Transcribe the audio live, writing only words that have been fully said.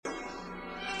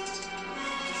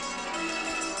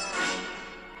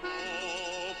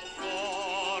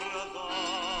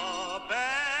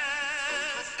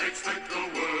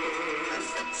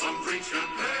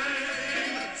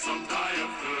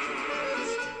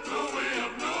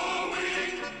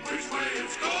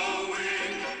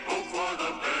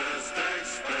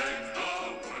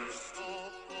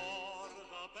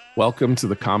Welcome to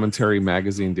the Commentary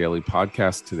Magazine Daily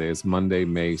Podcast. Today is Monday,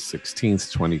 May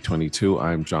 16th, 2022.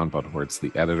 I'm John Budhortz,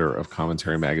 the editor of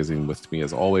Commentary Magazine. With me,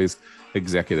 as always,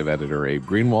 executive editor Abe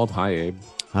Greenwald. Hi, Abe.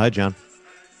 Hi, John.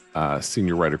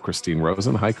 Senior writer Christine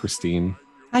Rosen. Hi, Christine.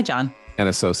 Hi, John. And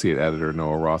associate editor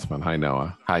Noah Rothman. Hi,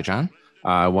 Noah. Hi, John.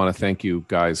 I want to thank you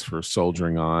guys for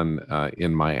soldiering on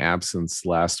in my absence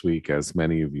last week. As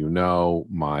many of you know,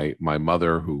 my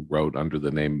mother, who wrote under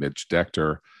the name Midge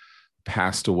Decter,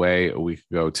 passed away a week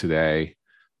ago today,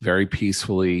 very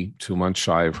peacefully, 2 months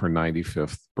shy of her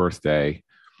 95th birthday.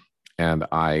 And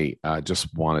I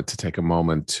just wanted to take a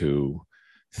moment to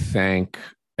thank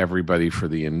everybody for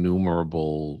the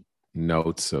innumerable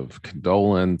notes of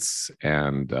condolence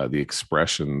and the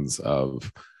expressions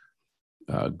of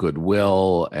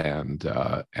goodwill and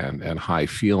high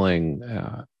feeling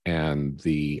and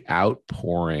the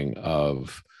outpouring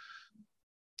of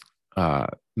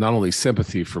not only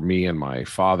sympathy for me and my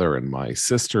father and my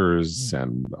sisters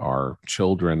and our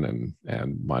children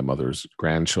and my mother's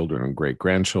grandchildren and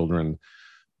great-grandchildren,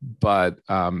 but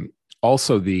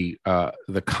also the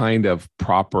kind of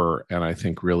proper and I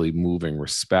think really moving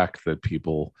respect that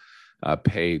people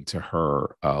paid to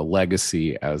her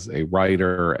legacy as a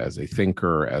writer, as a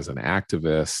thinker, as an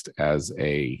activist, as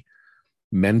a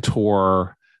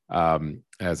mentor,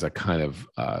 as a kind of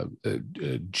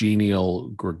genial,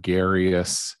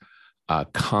 gregarious,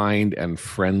 kind and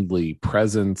friendly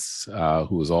presence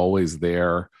who was always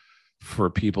there for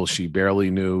people she barely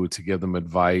knew, to give them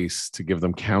advice, to give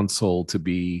them counsel,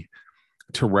 to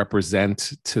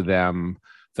represent to them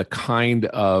the kind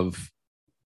of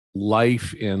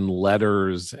life in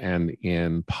letters and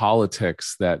in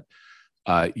politics that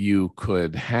you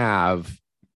could have,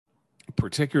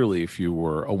 particularly if you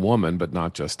were a woman, but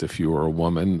not just if you were a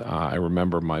woman. I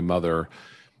remember my mother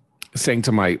saying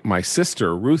to my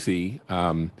sister, Ruthie,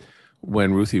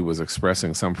 when Ruthie was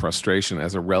expressing some frustration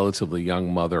as a relatively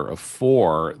young mother of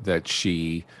four, that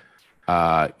she,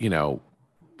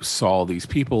 saw these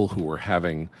people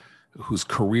whose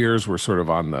careers were sort of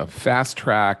on the fast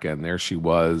track. And there she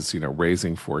was,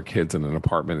 raising four kids in an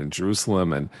apartment in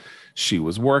Jerusalem. And she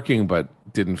was working, but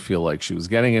didn't feel like she was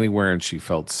getting anywhere. And she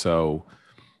felt so,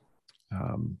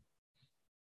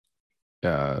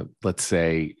 let's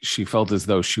say, she felt as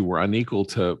though she were unequal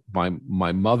to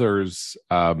my mother's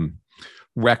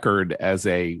record as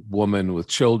a woman with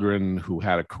children who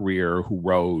had a career, who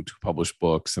wrote, who published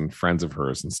books, and friends of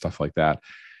hers and stuff like that.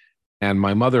 And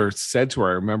my mother said to her,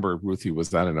 I remember Ruthie was,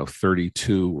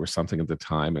 32 or something at the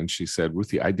time. And she said,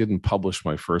 Ruthie, I didn't publish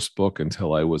my first book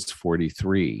until I was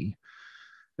 43.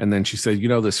 And then she said,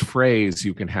 this phrase,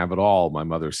 you can have it all, my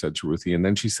mother said to Ruthie. And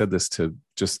then she said this to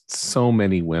just so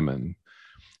many women.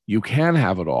 You can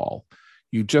have it all.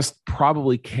 You just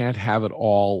probably can't have it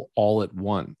all at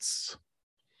once.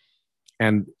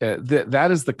 And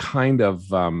that is the kind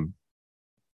of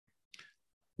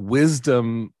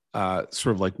wisdom,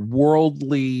 sort of like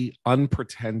worldly,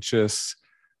 unpretentious,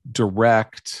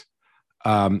 direct,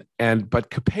 but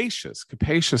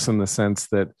capacious in the sense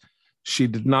that she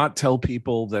did not tell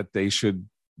people that they should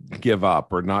give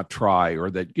up or not try,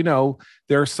 or that,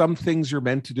 there are some things you're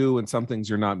meant to do and some things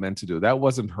you're not meant to do. That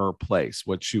wasn't her place.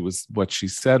 What she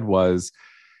said was,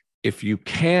 if you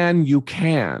can, you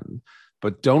can,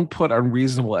 but don't put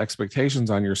unreasonable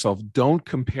expectations on yourself. Don't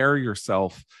compare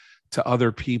yourself to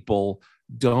other people.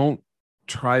 Don't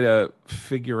try to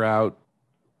figure out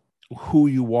who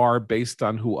you are based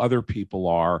on who other people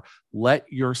are.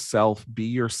 Let yourself be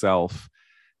yourself.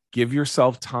 Give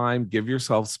yourself time, give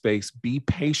yourself space, be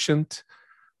patient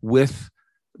with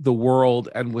the world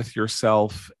and with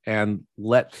yourself, and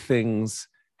let things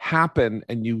happen.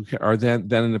 And you are then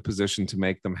in a position to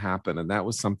make them happen. And that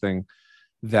was something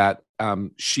that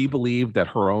she believed, that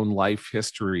her own life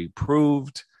history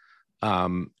proved,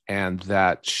 and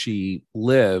that she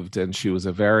lived. And she was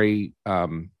a very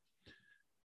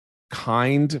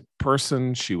kind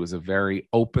person. She was a very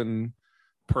open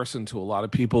person to a lot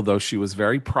of people, though she was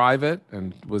very private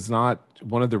and was not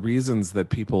one of the reasons that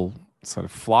people sort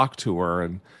of flocked to her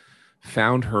and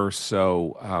found her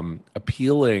so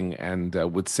appealing, and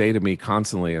would say to me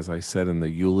constantly, as I said in the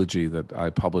eulogy that I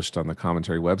published on the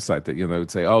Commentary website, that, they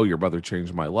would say, oh, your mother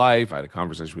changed my life. I had a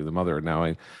conversation with the mother, and now I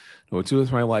know what to do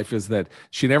with my life, is that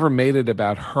she never made it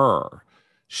about her.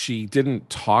 She didn't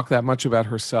talk that much about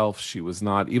herself. She was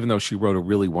not, even though she wrote a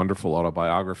really wonderful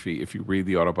autobiography, if you read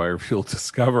the autobiography, you'll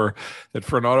discover that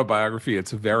for an autobiography,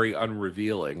 it's very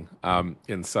unrevealing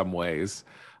in some ways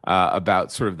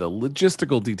about sort of the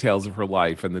logistical details of her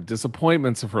life and the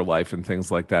disappointments of her life and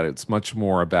things like that. It's much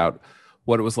more about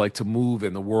what it was like to move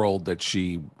in the world that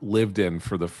she lived in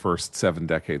for the first 7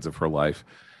 decades of her life.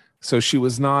 So she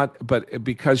was not, but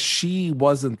because she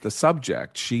wasn't the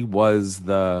subject, she was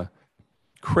the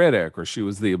critic, or she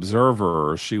was the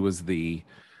observer, or she was the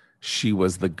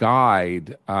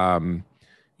guide.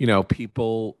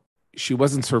 People, she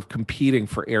wasn't sort of competing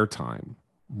for airtime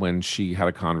when she had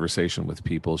a conversation with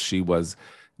people. She was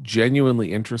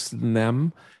genuinely interested in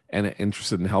them and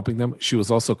interested in helping them. She was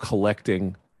also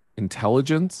collecting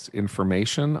intelligence,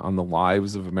 information on the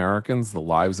lives of Americans, the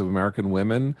lives of American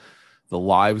women, the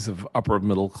lives of upper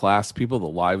middle class people, the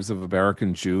lives of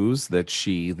American Jews, that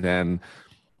she then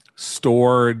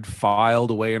stored,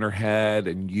 filed away in her head,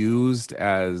 and used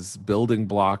as building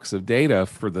blocks of data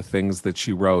for the things that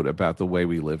she wrote about the way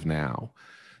we live now.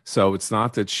 So it's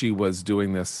not that she was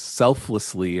doing this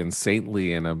selflessly and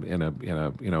saintly in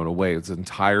a way. It's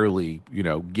entirely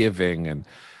giving and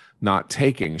not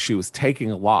taking. She was taking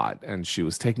a lot, and she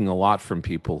was taking a lot from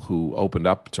people who opened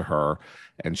up to her,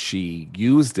 and she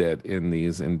used it in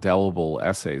these indelible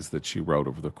essays that she wrote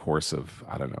over the course of,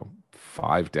 I don't know,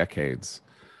 5 decades.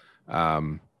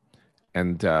 Um,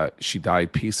 and she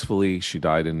died peacefully. She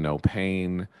died in no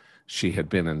pain. She had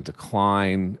been in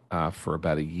decline for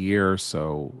about a year.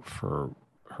 So for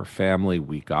her family,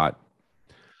 we got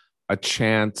a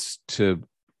chance to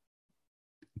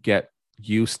get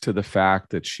used to the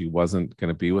fact that she wasn't going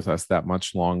to be with us that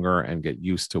much longer, and get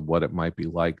used to what it might be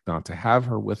like not to have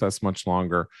her with us much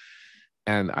longer.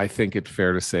 And I think it's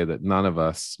fair to say that none of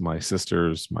us, my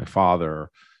sisters, my father,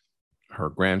 her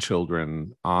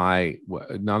grandchildren,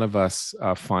 none of us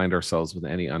find ourselves with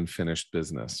any unfinished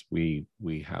business. We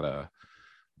had a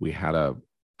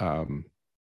an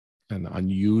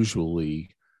unusually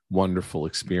wonderful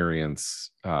experience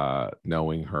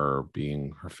knowing her,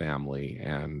 being her family,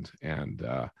 and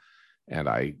I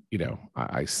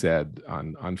said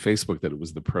on Facebook that it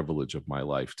was the privilege of my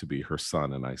life to be her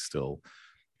son, and I still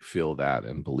feel that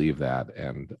and believe that.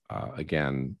 And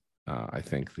again, I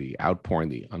think the outpouring,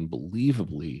 the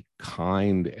unbelievably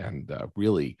kind and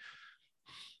really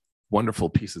wonderful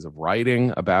pieces of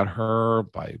writing about her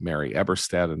by Mary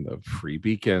Eberstadt in the Free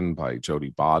Beacon, by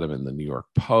Jody Bottom in the New York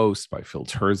Post, by Phil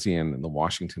Terzian in the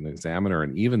Washington Examiner,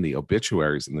 and even the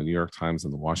obituaries in the New York Times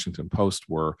and the Washington Post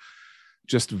were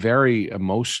just very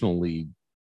emotionally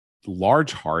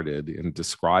large-hearted in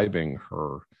describing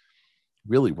her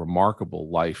really remarkable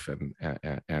life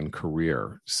and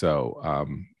career. So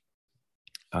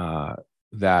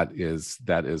that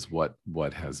is what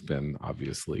has been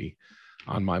obviously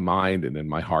on my mind and in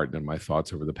my heart and in my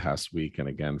thoughts over the past week. And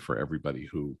again, for everybody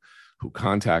who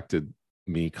contacted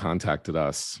me, contacted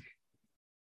us,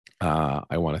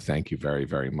 I want to thank you very,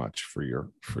 very much for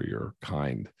your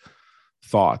kind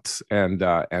thoughts. And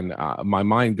my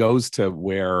mind goes to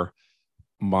where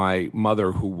my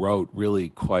mother, who wrote really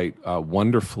quite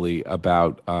wonderfully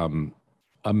about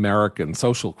American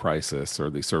social crisis, or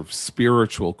the sort of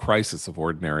spiritual crisis of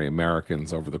ordinary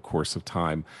Americans over the course of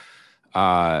time,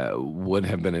 would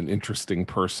have been an interesting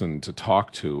person to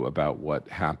talk to about what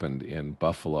happened in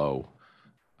Buffalo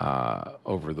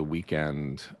over the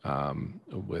weekend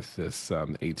with this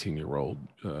 18-year-old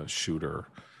shooter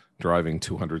driving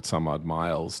 200 some odd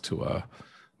miles to a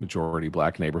majority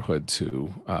black neighborhood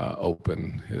to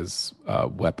open his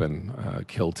weapon,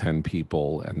 kill 10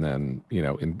 people, and then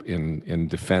in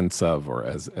defense of, or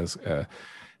as a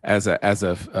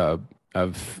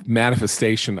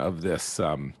manifestation of this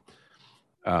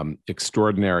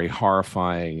extraordinary,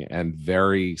 horrifying, and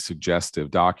very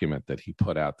suggestive document that he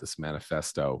put out, this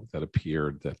manifesto that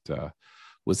appeared, that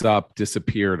was up,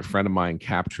 disappeared. A friend of mine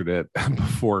captured it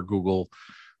before Google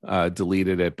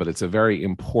deleted it, but it's a very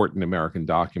important American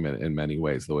document in many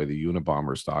ways. The way the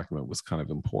Unabombers document was kind of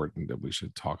important, and we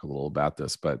should talk a little about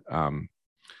this. But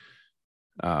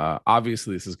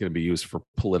obviously, this is going to be used for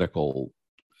political.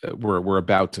 We're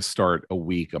about to start a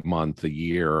week, a month, a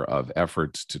year of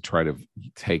efforts to try to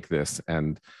take this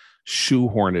and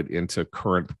shoehorn it into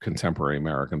current contemporary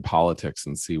American politics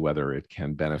and see whether it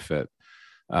can benefit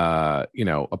a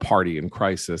party in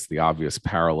crisis. The obvious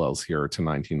parallels here to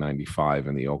 1995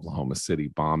 and the Oklahoma City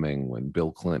bombing, when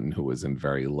Bill Clinton, who was in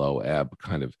very low ebb,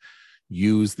 kind of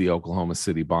used the Oklahoma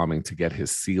City bombing to get his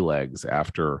sea legs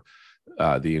after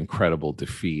the incredible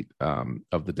defeat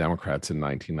of the Democrats in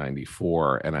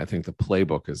 1994. And I think the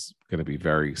playbook is going to be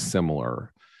very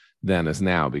similar then as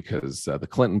now, because the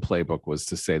Clinton playbook was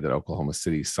to say that Oklahoma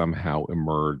City somehow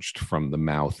emerged from the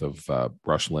mouth of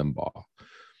Rush Limbaugh,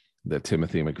 that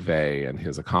Timothy McVeigh and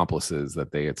his accomplices,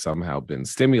 that they had somehow been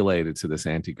stimulated to this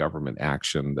anti-government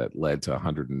action that led to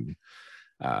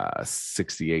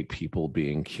 168 people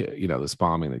being killed, this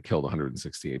bombing that killed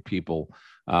 168 people.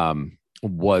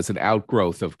 was an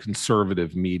outgrowth of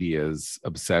conservative media's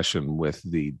obsession with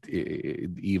the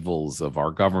evils of our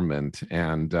government,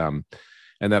 and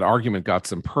that argument got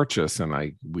some purchase.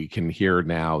 And we can hear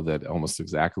now that almost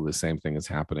exactly the same thing is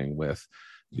happening with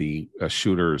the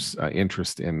shooter's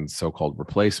interest in so-called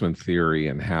replacement theory,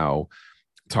 and how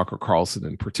Tucker Carlson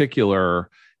in particular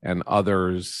and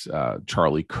others,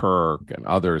 Charlie Kirk and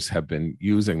others, have been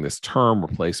using this term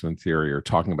replacement theory, or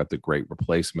talking about the Great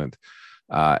Replacement,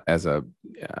 as a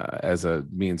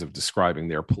means of describing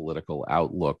their political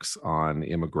outlooks on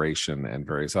immigration and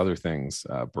various other things,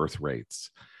 birth rates.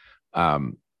 I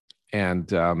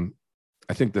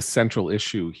think the central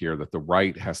issue here that the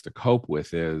right has to cope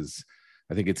with is,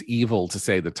 I think it's evil to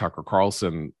say that Tucker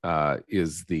Carlson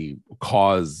is the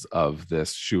cause of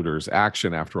this shooter's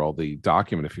action. After all, the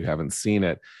document, if you haven't seen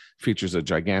it, features a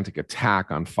gigantic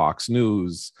attack on Fox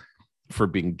News for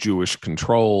being Jewish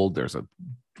controlled. There's a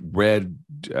red,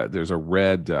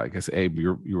 I guess, Abe,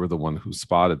 you were the one who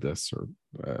spotted this, or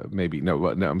no,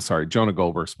 I'm sorry, Jonah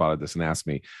Goldberg spotted this and asked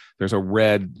me. There's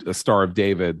a Star of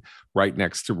David right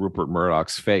next to Rupert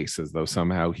Murdoch's face, as though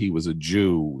somehow he was a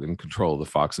Jew in control of the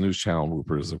Fox News channel.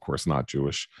 Rupert is, of course, not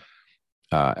Jewish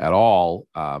at all,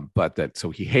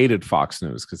 so he hated Fox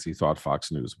News because he thought Fox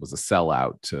News was a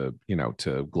sellout to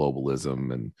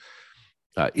globalism and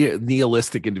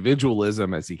nihilistic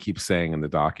individualism, as he keeps saying in the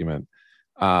document.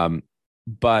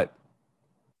 But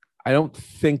I don't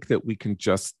think that we can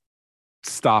just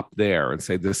stop there and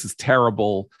say this is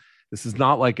terrible. This is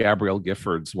not like Gabrielle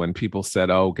Giffords, when people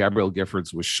said, oh, Gabrielle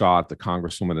Giffords was shot, the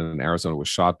congresswoman in Arizona was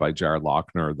shot by Jared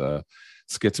Loughner, the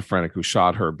schizophrenic who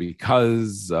shot her,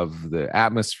 because of the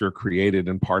atmosphere created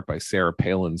in part by Sarah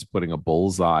Palin's putting a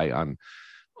bullseye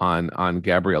on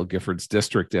Gabrielle Giffords'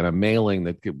 district in a mailing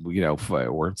that,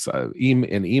 or it's an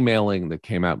emailing that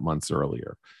came out months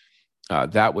earlier.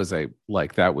 That was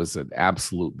an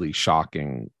absolutely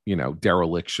shocking,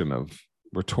 dereliction of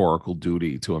rhetorical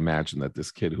duty to imagine that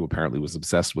this kid, who apparently was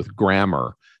obsessed with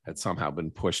grammar, had somehow been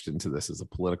pushed into this as a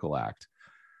political act.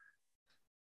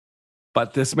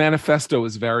 But this manifesto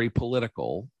is very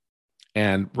political,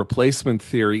 and replacement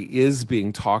theory is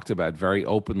being talked about very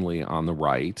openly on the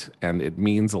right, and it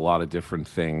means a lot of different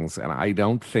things. And I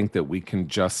don't think that we can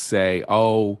just say,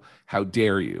 oh, how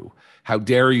dare you? How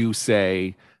dare you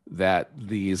say that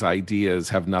these ideas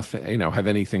have nothing, have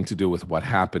anything to do with what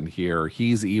happened here.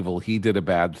 He's evil. He did a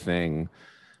bad thing.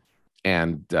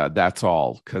 And that's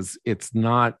all. Because it's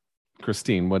not,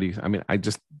 Christine, I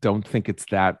just don't think it's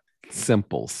that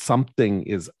simple. Something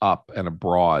is up and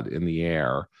abroad in the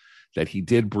air that he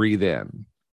did breathe in.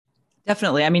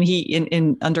 Definitely. I mean, he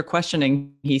in under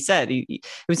questioning, he said it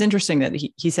was interesting that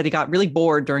he said he got really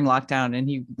bored during lockdown, and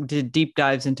he did deep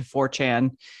dives into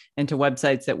 4chan, into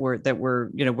websites that were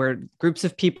where groups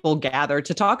of people gather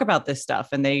to talk about this stuff,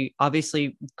 and they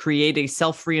obviously create a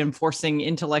self-reinforcing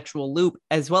intellectual loop,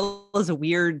 as well as a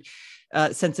weird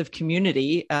sense of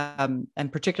community,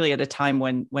 and particularly at a time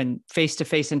when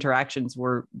face-to-face interactions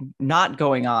were not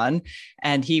going on,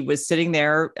 and he was sitting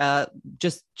there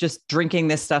just drinking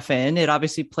this stuff in. It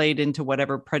obviously played into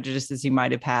whatever prejudices he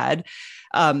might have had.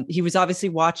 He was obviously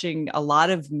watching a lot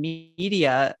of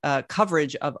media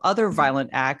coverage of other violent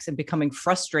acts and becoming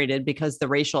frustrated because the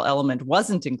racial element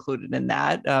wasn't included in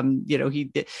that.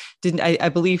 He didn't. I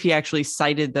believe he actually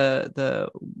cited the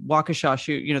Waukesha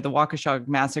shoot, the Waukesha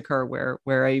massacre,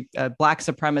 where a black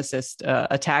supremacist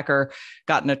attacker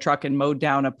got in a truck and mowed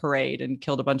down a parade and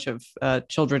killed a bunch of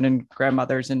children and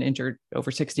grandmothers and injured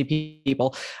over 60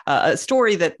 people. A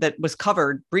story that was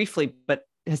covered briefly, but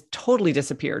has totally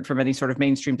disappeared from any sort of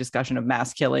mainstream discussion of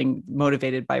mass killing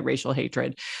motivated by racial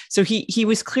hatred. So he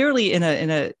was clearly in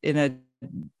a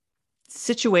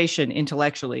situation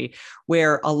intellectually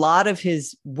where a lot of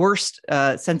his worst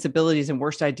sensibilities and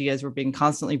worst ideas were being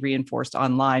constantly reinforced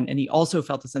online. And he also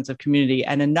felt a sense of community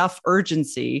and enough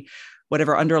urgency,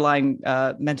 whatever underlying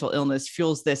mental illness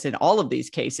fuels this in all of these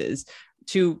cases,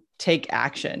 to take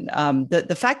action.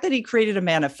 The fact that he created a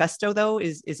manifesto, though,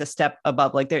 is a step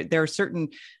above. Like there are certain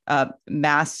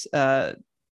mass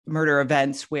murder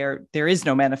events where there is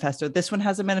no manifesto. This one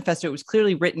has a manifesto. It was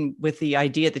clearly written with the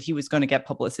idea that he was going to get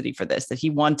publicity for this, that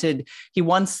he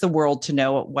wants the world to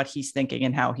know what he's thinking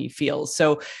and how he feels.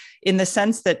 So in the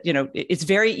sense that, it's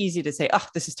very easy to say, oh,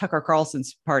 this is Tucker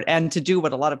Carlson's part, and to do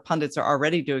what a lot of pundits are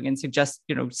already doing and suggest,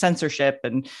 censorship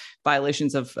and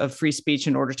violations of free speech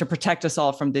in order to protect us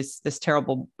all from this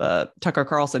terrible Tucker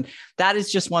Carlson. That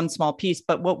is just one small piece.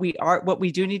 But what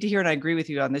we do need to hear, and I agree with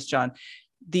you on this, John,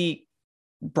 the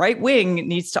right wing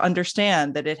needs to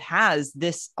understand that it has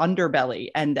this underbelly,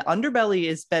 and the underbelly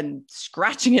has been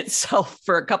scratching itself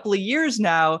for a couple of years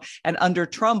now. And under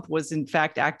Trump was in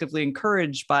fact actively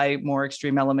encouraged by more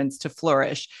extreme elements to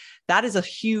flourish. That is a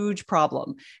huge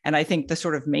problem. And I think the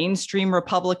sort of mainstream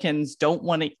Republicans don't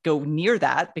want to go near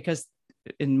that because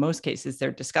in most cases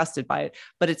they're disgusted by it,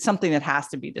 but it's something that has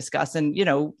to be discussed. And, you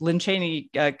know, Lynn Cheney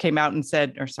came out and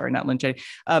said, or sorry, not Lynn Cheney.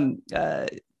 Lynn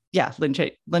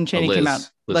Cheney came out.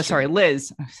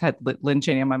 Liz. I had Lynn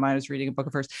Cheney on my mind. I was reading a book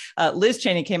of hers. Liz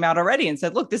Cheney came out already and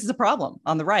said, look, this is a problem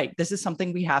on the right. This is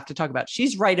something we have to talk about.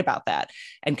 She's right about that.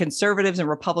 And conservatives and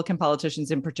Republican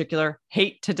politicians in particular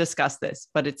hate to discuss this,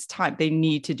 but it's time. They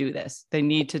need to do this. They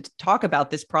need to talk about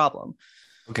this problem.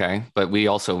 Okay. But we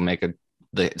also make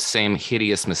the same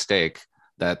hideous mistake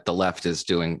that the left is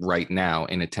doing right now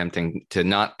in attempting to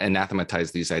not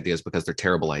anathematize these ideas because they're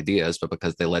terrible ideas, but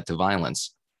because they led to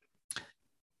violence.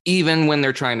 Even when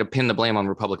they're trying to pin the blame on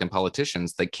Republican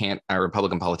politicians, they can't,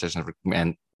 Republican politicians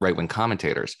and right-wing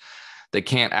commentators, they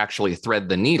can't actually thread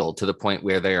the needle to the point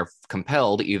where they are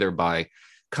compelled either by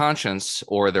conscience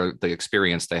or the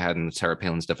experience they had in Sarah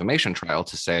Palin's defamation trial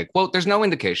to say, quote, there's no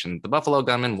indication the Buffalo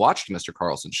gunman watched Mr.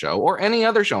 Carlson's show or any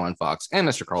other show on Fox, and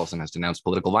Mr. Carlson has denounced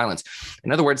political violence.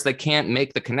 In other words, they can't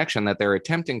make the connection that they're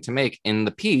attempting to make in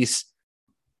the piece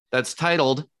that's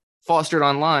titled, fostered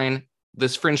online,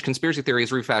 this fringe conspiracy theory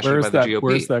is refashioned by the GOP.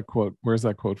 Where's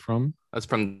that quote from? That's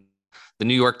from the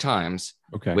New York Times,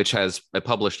 which has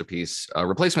published a piece.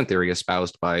 Replacement theory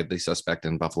espoused by the suspect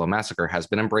in Buffalo massacre has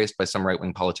been embraced by some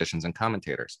right-wing politicians and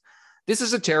commentators. This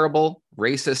is a terrible,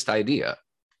 racist idea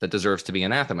that deserves to be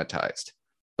anathematized.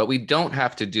 But we don't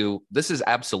have to do, this is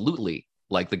absolutely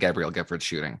like the Gabrielle Giffords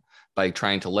shooting, by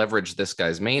trying to leverage this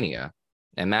guy's mania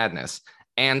and madness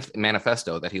and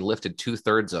manifesto that he lifted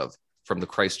 2/3 of from the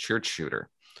Christchurch shooter.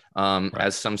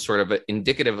 As some sort of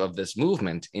indicative of this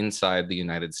movement inside the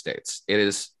United States. It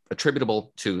is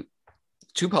attributable to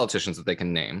two politicians that they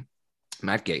can name,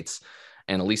 Matt Gaetz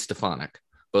and Elise Stefanik,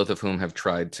 both of whom have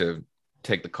tried to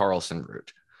take the Carlson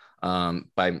route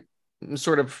by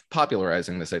sort of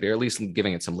popularizing this idea, or at least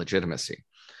giving it some legitimacy.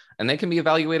 And they can be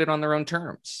evaluated on their own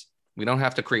terms. We don't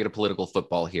have to create a political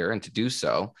football here, and to do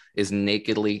so is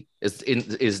nakedly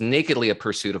a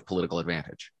pursuit of political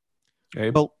advantage.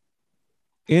 Well,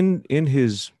 in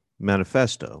his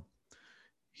manifesto,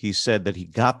 he said that he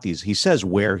got these. He says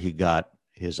where he got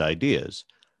his ideas,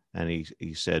 and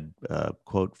he said,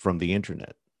 "quote from the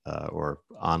internet or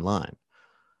online."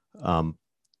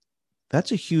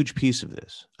 That's a huge piece of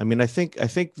this. I mean, I think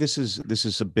this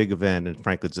is a big event, and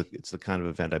frankly, it's the kind of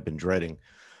event I've been dreading,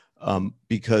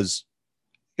 because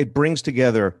it brings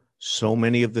together so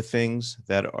many of the things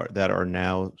that are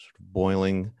now sort of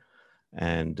boiling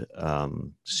and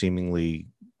seemingly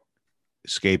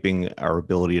escaping our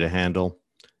ability to handle,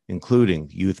 including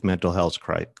youth mental health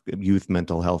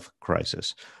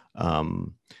crisis,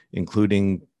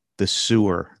 including the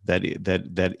sewer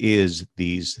that is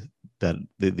these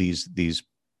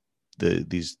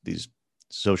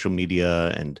social media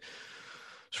and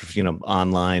sort of, you know,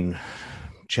 online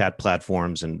chat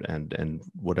platforms and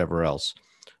whatever else,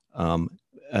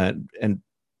 and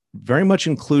very much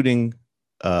including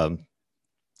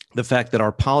the fact that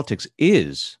our politics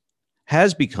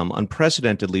has become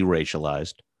unprecedentedly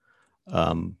racialized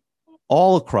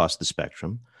all across the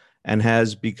spectrum, and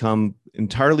has become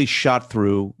entirely shot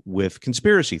through with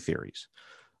conspiracy theories.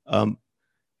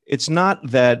 It's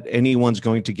not that anyone's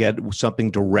going to get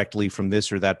something directly from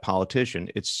this or that politician.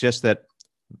 It's just that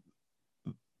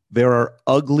there are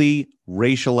ugly,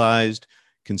 racialized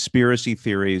conspiracy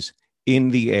theories in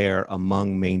the air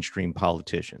among mainstream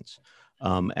politicians.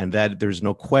 And that there's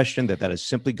no question that is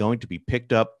simply going to be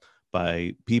picked up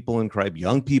by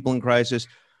young people in crisis,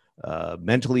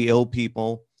 mentally ill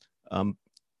people.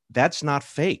 That's not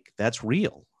fake. That's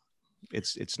real.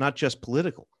 It's not just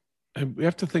political. And we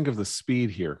have to think of the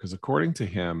speed here, because according to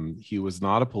him, he was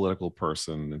not a political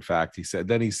person. In fact, he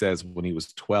says when he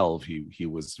was 12, he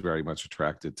was very much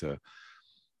attracted to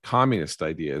communist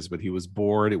ideas, but he was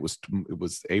bored. It was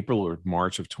April or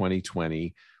March of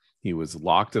 2020. He was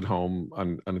locked at home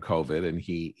on COVID, and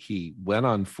he went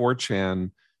on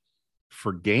 4chan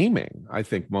for gaming, I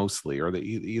think mostly, or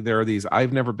there are these,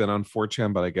 I've never been on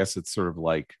 4chan, but I guess it's sort of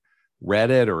like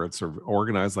Reddit, or it's sort of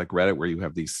organized like Reddit, where you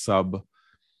have these sub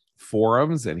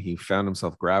forums, and he found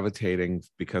himself gravitating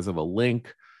because of a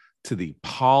link to the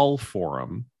Paul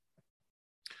forum.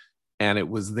 And it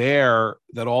was there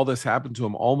that all this happened to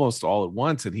him almost all at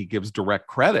once. And he gives direct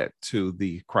credit to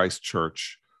the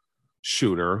Christchurch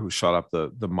shooter who shot up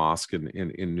the mosque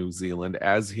in New Zealand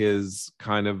as his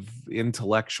kind of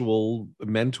intellectual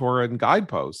mentor and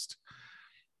guidepost.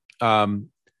 And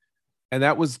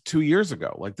that was 2 years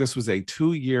ago. Like, this was a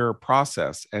 2-year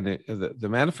process, and the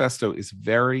manifesto is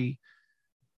very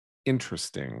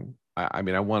interesting. I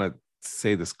mean, I want to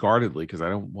say this guardedly because I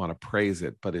don't want to praise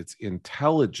it, but it's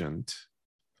intelligent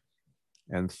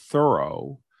and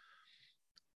thorough.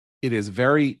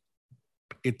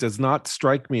 It does not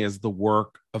strike me as the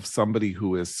work of somebody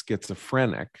who is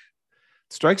schizophrenic.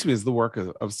 It strikes me as the work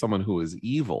of someone who is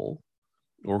evil,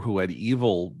 or who had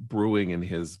evil brewing in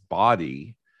his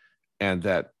body, and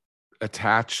that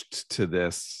attached to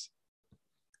this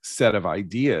set of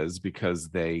ideas because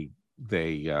they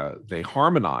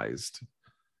harmonized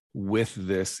with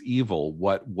this evil,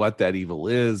 what that evil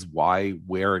is, why,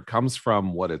 where it comes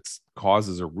from, what its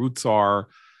causes or roots are.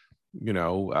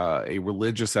 A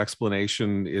religious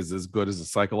explanation is as good as a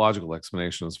psychological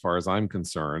explanation as far as I'm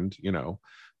concerned,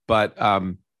 but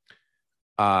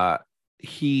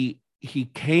he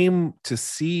came to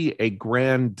see a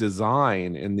grand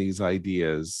design in these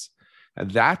ideas. And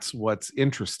that's what's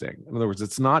interesting. In other words,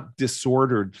 it's not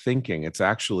disordered thinking. It's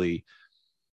actually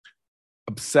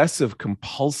obsessive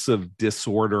compulsive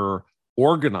disorder,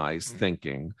 organized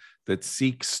thinking that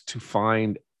seeks to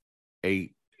find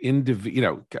a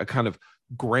kind of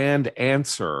grand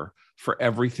answer for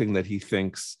everything that he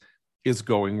thinks is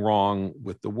going wrong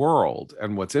with the world.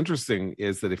 And what's interesting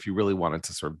is that if you really wanted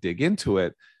to sort of dig into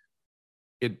it,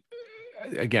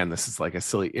 again, this is like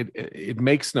it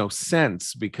makes no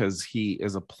sense, because he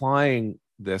is applying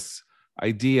this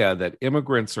idea that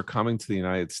immigrants are coming to the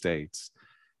United States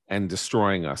and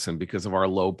destroying us. And because of our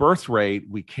low birth rate,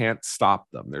 we can't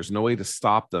stop them. There's no way to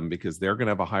stop them because they're going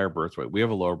to have a higher birth rate. We have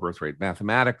a lower birth rate.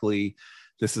 Mathematically,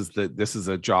 this is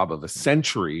a job of a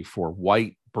century for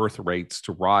white birth rates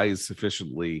to rise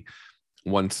sufficiently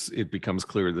once it becomes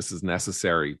clear this is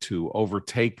necessary to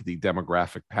overtake the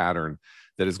demographic pattern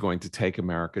that is going to take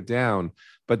America down.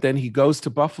 But then he goes to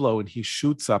Buffalo and he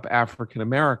shoots up African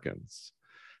Americans.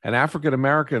 And African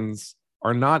Americans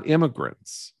are not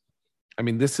immigrants. I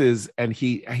mean, and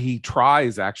he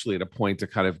tries actually at a point to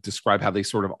kind of describe how they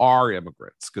sort of are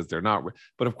immigrants, because they're not.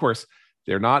 But of course,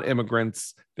 they're not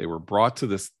immigrants. They were brought to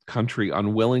this country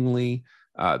unwillingly.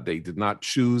 They did not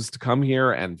choose to come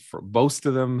here. And for most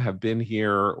of them have been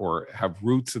here or have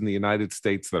roots in the United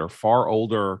States that are far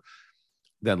older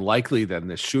than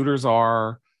the shooters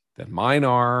are, than mine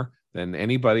are, than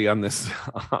anybody on this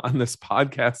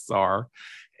podcast are.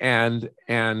 And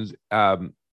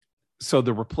so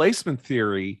the replacement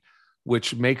theory,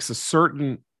 which makes a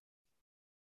certain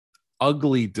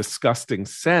ugly, disgusting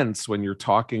sense when you're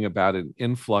talking about an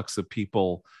influx of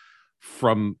people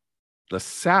from the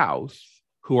South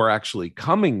who are actually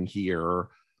coming here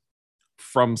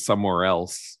from somewhere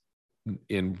else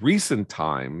in recent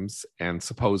times and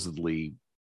supposedly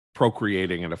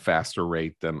procreating at a faster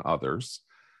rate than others,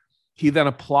 he then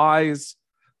applies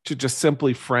to just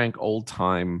simply frank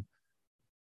old-time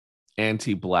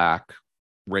anti-Black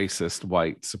racist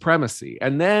white supremacy.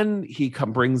 And then he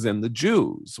brings in the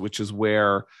Jews, which is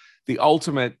where the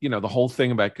ultimate, the whole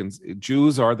thing about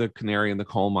Jews are the canary in the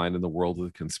coal mine in the world of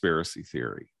the conspiracy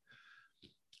theory.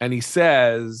 And he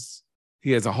says,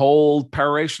 he has a whole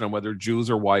peroration on whether Jews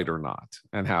are white or not,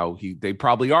 and how they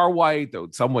probably are white, though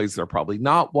in some ways they're probably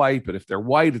not white, but if they're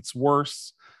white, it's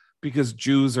worse, because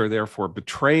Jews are therefore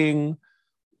betraying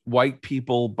white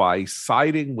people by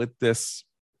siding with this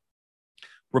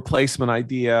replacement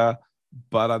idea.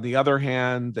 But on the other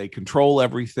hand, they control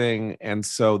everything. And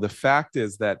so the fact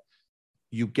is that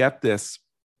you get this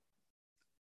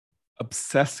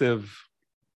obsessive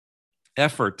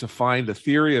effort to find a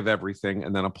theory of everything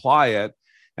and then apply it,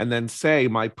 and then say,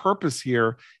 my purpose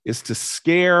here is to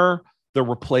scare the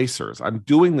replacers. I'm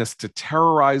doing this to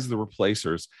terrorize the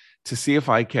replacers, to see if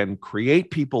I can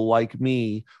create people like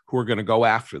me who are going to go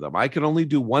after them. I can only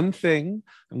do one thing.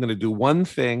 I'm going to do one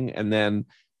thing, and then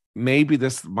maybe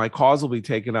my cause will be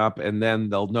taken up, and then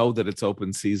they'll know that it's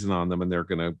open season on them, and they're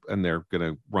going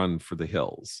to run for the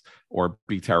hills or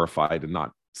be terrified and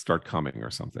not start coming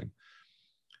or something.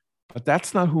 But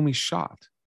that's not whom he shot.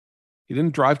 He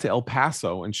didn't drive to El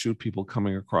Paso and shoot people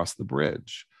coming across the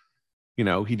bridge.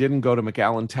 He didn't go to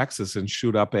McAllen, Texas and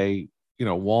shoot up a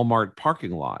Walmart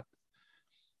parking lot.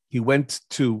 He went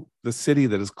to the city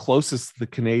that is closest to the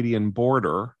Canadian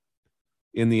border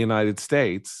in the United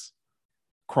States,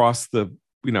 crossed the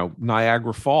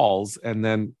Niagara Falls, and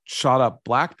then shot up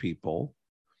Black people.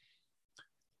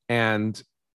 And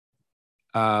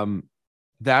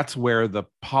that's where the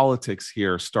politics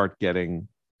here start getting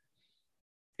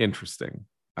interesting,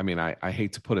 I mean, I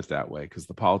hate to put it that way because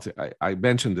I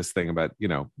mentioned this thing about,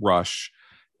 Rush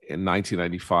in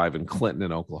 1995 and Clinton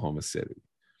in Oklahoma City.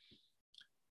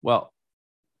 Well,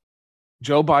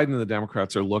 Joe Biden and the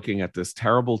Democrats are looking at this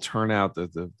terrible turnout,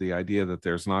 the idea that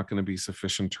there's not going to be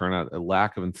sufficient turnout, a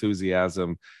lack of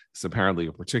enthusiasm. It's apparently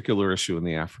a particular issue in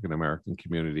the African-American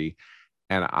community.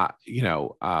 And,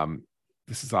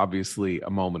 this is obviously a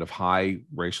moment of high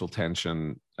racial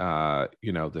tension.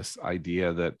 This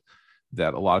idea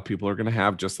that a lot of people are going to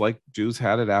have, just like Jews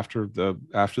had it after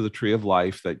the Tree of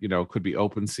Life, that, could be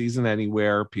open season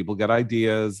anywhere. People get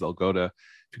ideas. You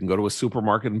can go to a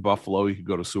supermarket in Buffalo. You could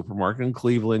go to a supermarket in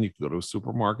Cleveland. You could go to a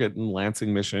supermarket in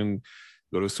Lansing, Michigan.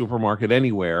 Go to a supermarket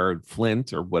anywhere,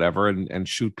 Flint or whatever, and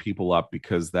shoot people up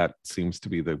because that seems to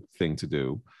be the thing to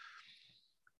do.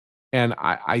 And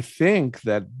I think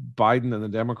that Biden and the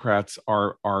Democrats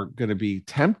are going to be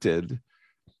tempted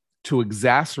to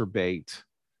exacerbate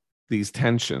these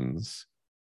tensions,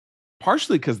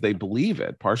 partially because they believe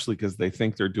it, partially because they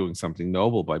think they're doing something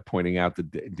noble by pointing out the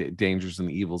dangers and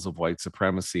evils of white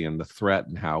supremacy and the threat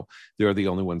and how they're the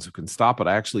only ones who can stop it.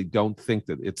 I actually don't think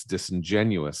that it's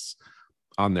disingenuous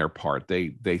on their part.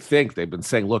 They think they've been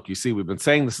saying, look, you see, we've been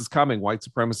saying this is coming, white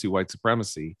supremacy, white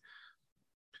supremacy.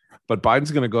 But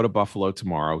Biden's going to go to Buffalo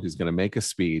tomorrow. He's going to make a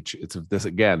speech. It's this,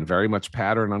 again, very much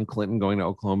pattern on Clinton going to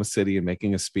Oklahoma City and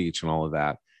making a speech and all of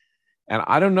that. And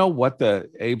I don't know what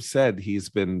Abe said. He's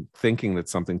been thinking that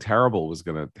something terrible was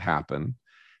going to happen.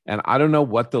 And I don't know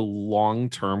what the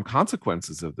long-term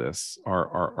consequences of this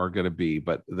are going to be.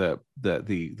 But the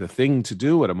thing to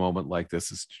do at a moment like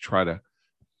this is to try to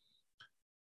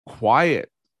quiet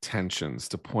tensions,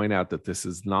 to point out that this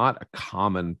is not a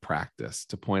common practice,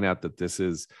 to point out that this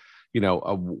is,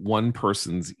 a one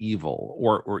person's evil,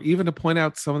 or even to point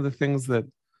out some of the things that,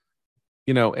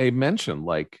 Abe mentioned,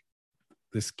 like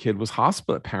this kid was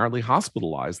apparently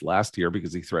hospitalized last year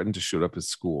because he threatened to shoot up his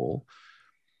school.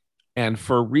 And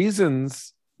for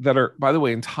reasons that are, by the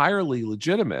way, entirely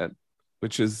legitimate,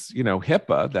 which is,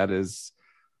 HIPAA, that is,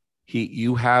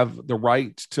 you have the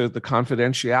right to the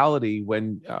confidentiality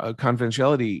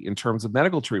confidentiality in terms of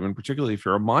medical treatment, particularly if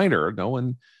you're a minor. No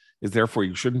one is therefore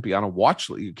you shouldn't be on a watch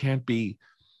list. You can't be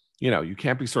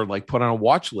sort of like put on a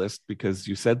watch list because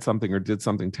you said something or did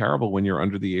something terrible when you're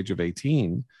under the age of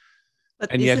 18.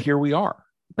 And yet here we are.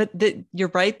 But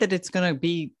you're right that it's going to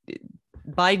be,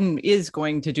 Biden is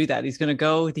going to do that. He's going to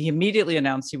go, he immediately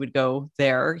announced he would go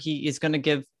there. He is going to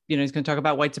give, he's going to talk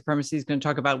about white supremacy. He's going to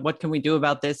talk about what can we do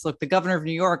about this. Look, the governor of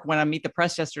New York went on Meet the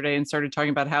Press yesterday and started talking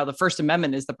about how the First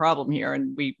Amendment is the problem here.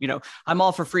 And I'm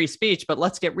all for free speech, but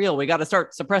let's get real. We got to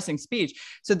start suppressing speech.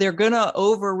 So they're going to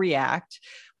overreact.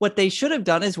 What they should have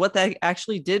done is what they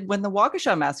actually did when the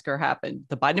Waukesha massacre happened.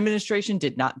 The Biden administration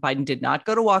Biden did not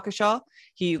go to Waukesha.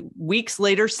 He weeks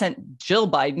later sent Jill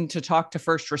Biden to talk to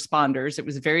first responders. It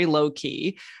was very low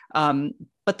key.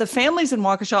 But the families in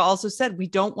Waukesha also said, we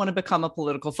don't want to become a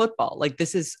political football. Like,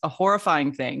 this is a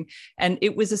horrifying thing. And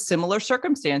it was a similar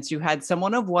circumstance. You had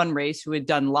someone of one race who had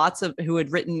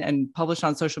written and published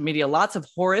on social media lots of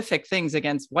horrific things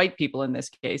against white people. In this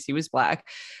case, he was Black.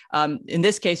 In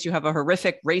this case, you have a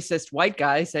horrific racist white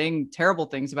guy saying terrible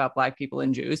things about Black people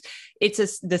and Jews.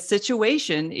 The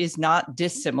situation is not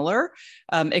dissimilar,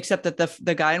 except that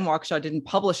the guy in Waukesha didn't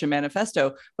publish a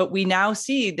manifesto. But we now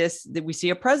see that we see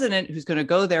a president who's going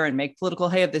to go there and make political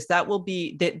hay of this. That will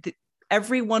be that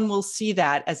everyone will see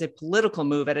that as a political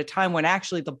move at a time when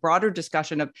actually the broader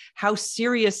discussion of how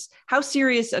serious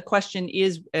a question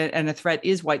is and a threat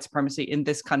is white supremacy in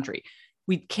this country.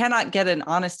 We cannot get an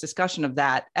honest discussion of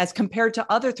that as compared to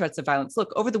other threats of violence.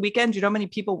 Look, over the weekend, you know how many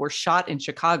people were shot in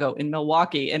Chicago, in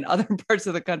Milwaukee, and other parts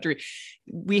of the country?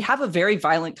 We have a very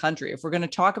violent country. If we're going to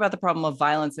talk about the problem of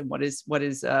violence and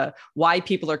why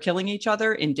people are killing each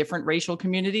other in different racial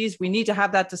communities, we need to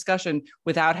have that discussion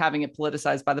without having it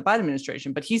politicized by the Biden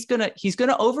administration. But he's going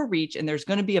to overreach, and there's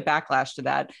going to be a backlash to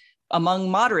that among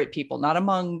moderate people, not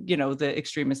among the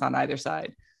extremists on either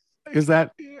side. Is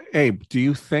that, Abe, do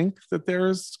you think that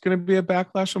there's going to be a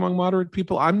backlash among moderate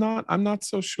people? I'm not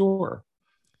so sure.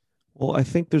 Well, I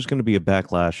think there's going to be a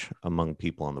backlash among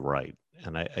people on the right.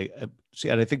 And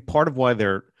I think part of why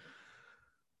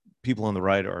people on the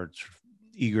right are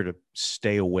eager to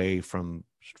stay away from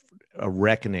a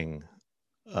reckoning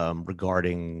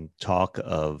regarding talk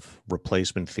of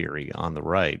replacement theory on the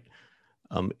right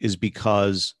is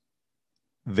because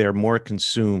they're more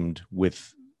consumed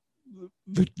with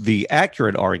the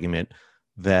accurate argument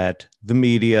that the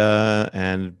media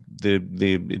and the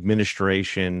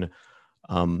administration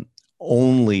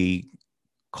only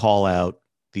call out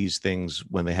these things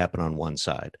when they happen on one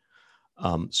side.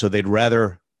 So they'd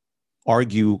rather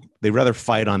they'd rather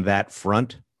fight on that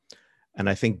front. And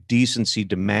I think decency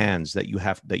demands that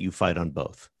you fight on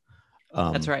both.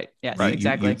 That's right. Yes, right.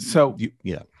 Exactly.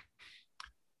 Yeah.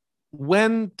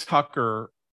 When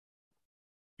Tucker,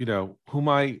 whom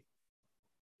I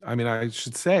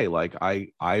should say, like,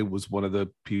 I was one of the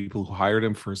people who hired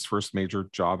him for his first major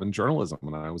job in journalism,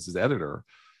 and I was his editor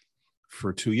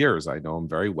for 2 years. I know him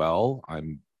very well.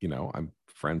 I'm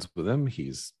friends with him.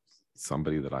 He's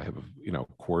somebody that I have a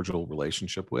cordial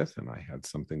relationship with, and I had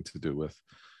something to do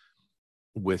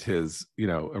with his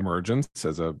emergence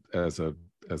as a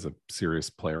serious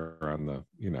player on the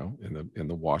in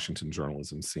the Washington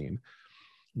journalism scene.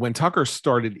 When Tucker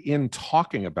started in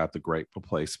talking about the Great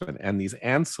Replacement and these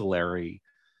ancillary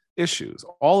issues,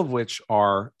 all of which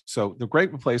are, so the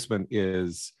Great Replacement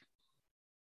is,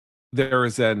 there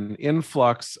is an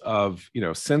influx of,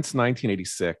 since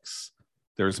 1986,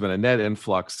 there's been a net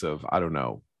influx of,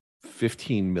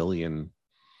 15 million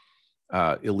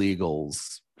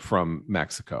illegals from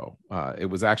Mexico. It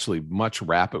was actually much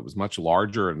rapid, it was much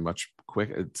larger and much quick.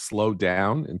 It slowed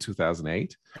down in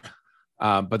 2008.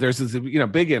 But there's this,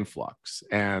 big influx,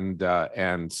 and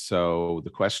so the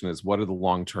question is, what are the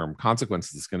long-term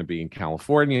consequences it's going to be in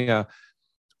California?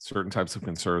 Certain types of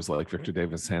conservatives, like Victor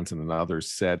Davis Hanson and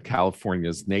others, said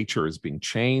California's nature is being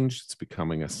changed. It's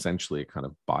becoming essentially a kind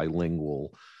of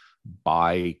bilingual,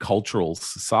 bicultural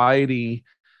society.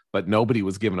 But nobody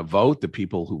was given a vote. The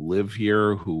people who live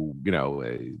here, who,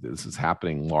 this is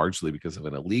happening largely because of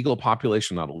an illegal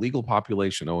population, not a legal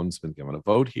population. No one's been given a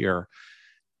vote here.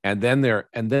 And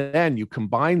then you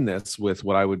combine this with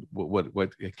what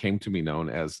it came to be known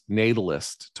as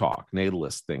natalist talk,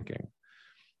 natalist thinking.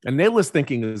 And natalist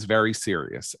thinking is very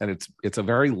serious, and it's a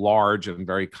very large and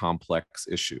very complex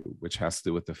issue, which has to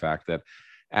do with the fact that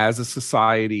as a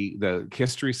society, the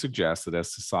history suggests that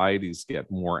as societies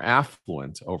get more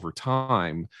affluent over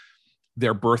time,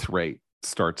 their birth rate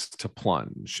starts to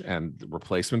plunge. And the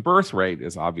replacement birth rate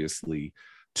is obviously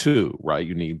 2, right?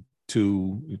 You need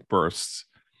 2 births.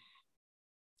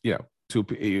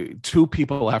 Two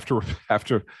people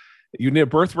after you need a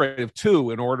birth rate of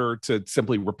 2 in order to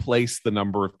simply replace the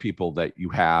number of people that you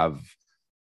have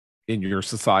in your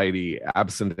society,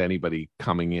 absent anybody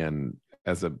coming in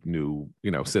as a new,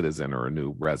 citizen or a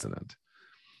new resident.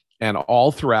 And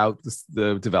all throughout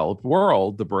the developed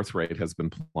world, the birth rate has been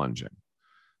plunging.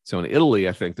 So in Italy,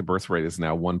 I think the birth rate is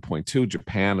now 1.2.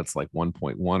 Japan, it's like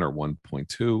 1.1 or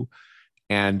 1.2.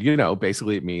 And,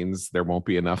 basically it means there won't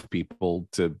be enough people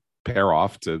to pair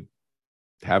off to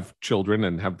have children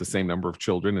and have the same number of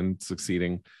children in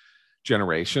succeeding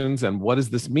generations. And what does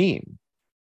this mean?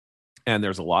 And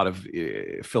there's a lot of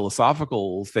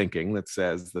philosophical thinking that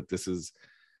says that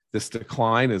this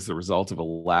decline is the result of a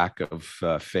lack of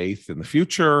faith in the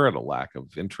future and a lack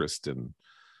of interest in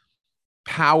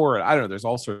power. I don't know. There's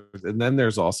all sorts. And then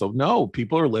there's also, no,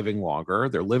 people are living longer.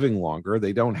 They're living longer.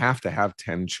 They don't have to have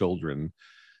 10 children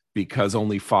because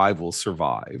only 5 will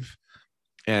survive.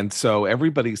 And so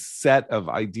everybody's set of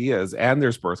ideas, and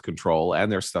there's birth control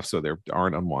and there's stuff, so there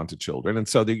aren't unwanted children. And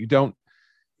so that you don't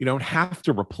have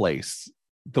to replace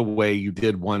the way you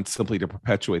did once simply to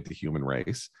perpetuate the human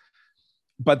race.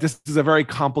 But this is a very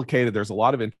complicated, there's a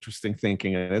lot of interesting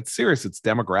thinking, and it's serious, it's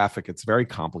demographic, it's very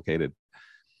complicated.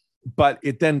 But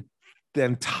it then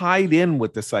tied in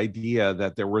with this idea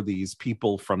that there were these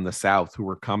people from the South who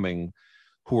were coming,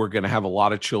 who were going to have a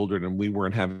lot of children, and we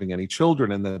weren't having any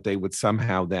children, and that they would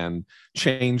somehow then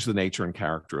change the nature and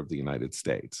character of the United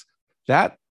States.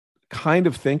 That kind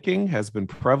of thinking has been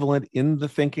prevalent in the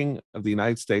thinking of the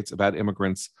United States about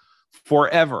immigrants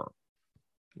forever.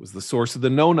 It was the source of the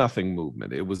Know Nothing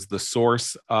movement. It was the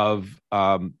source of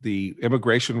the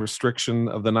immigration restriction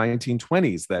of the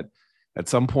 1920s, that at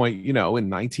some point, in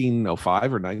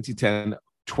 1905 or 1910,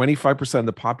 25% of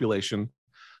the population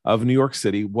of New York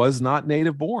City was not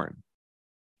native born.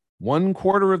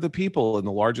 1/4 of the people in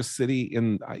the largest city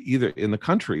in the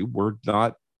country were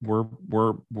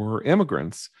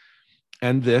immigrants.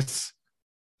 And this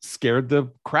scared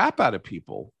the crap out of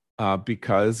people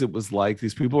because it was like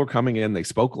these people were coming in, they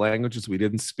spoke languages we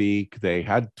didn't speak, they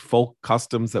had folk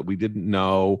customs that we didn't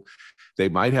know, they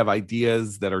might have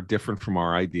ideas that are different from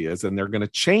our ideas, and they're going to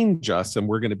change us, and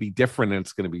we're going to be different, and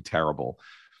it's going to be terrible.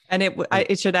 And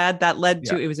it should add that led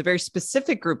to, it was a very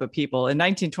specific group of people. In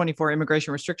 1924,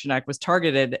 Immigration Restriction Act was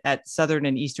targeted at Southern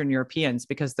and Eastern Europeans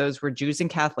because those were Jews and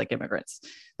Catholic immigrants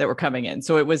that were coming in.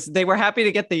 So they were happy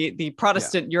to get the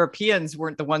Protestant Europeans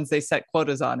weren't the ones they set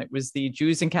quotas on. It was the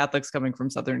Jews and Catholics coming from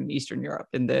Southern and Eastern Europe.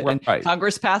 And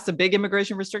Congress passed a big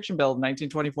immigration restriction bill in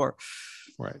 1924.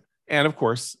 Right. And of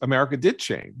course, America did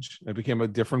change. It became a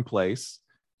different place.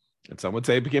 And some would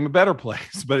say it became a better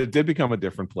place, but it did become a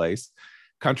different place.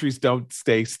 Countries don't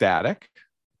stay static.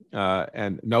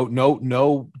 And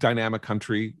no dynamic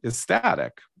country is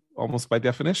static, almost by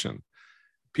definition.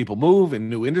 People move and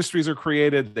new industries are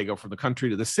created. They go from the country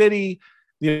to the city.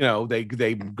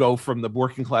 They go from the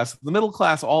working class to the middle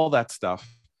class, all that stuff.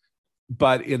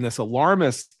 But in this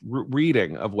alarmist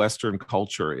reading of Western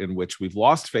culture, in which we've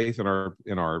lost faith in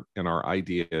our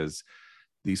ideas,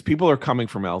 these people are coming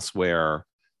from elsewhere.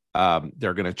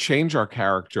 They're going to change our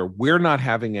character. We're not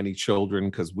having any children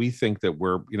because we think that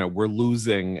we're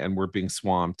losing and we're being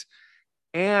swamped.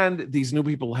 And these new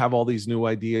people have all these new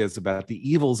ideas about the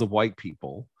evils of white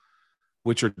people,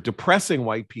 which are depressing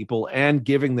white people and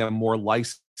giving them more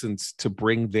license to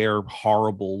bring their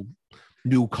horrible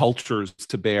new cultures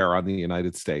to bear on the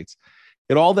United States.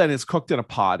 It all then is cooked in a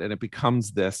pot, and it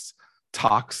becomes this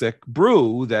toxic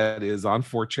brew that is on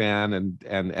 4chan,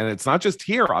 and it's not just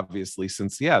here, obviously,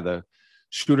 since the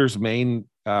shooter's main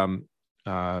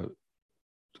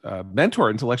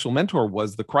intellectual mentor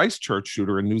was the Christchurch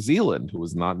shooter in New Zealand, who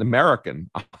was not an American,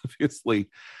 obviously,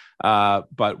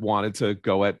 but wanted to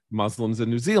go at Muslims in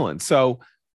New Zealand. So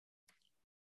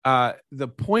the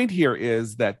point here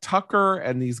is that Tucker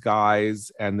and these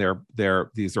guys, and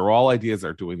these are all ideas.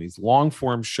 They're doing these long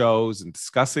form shows and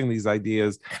discussing these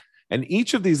ideas. And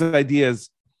each of these ideas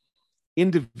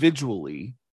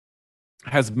individually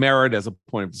has merit as a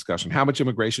point of discussion. How much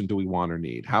immigration do we want or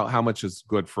need? How much is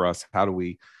good for us? How do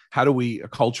we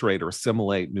acculturate or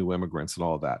assimilate new immigrants and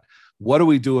all of that? What do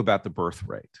we do about the birth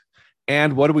rate?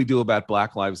 And what do we do about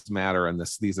Black Lives Matter and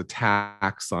these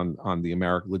attacks on the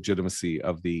American legitimacy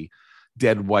of the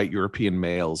dead white European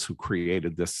males who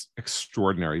created this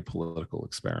extraordinary political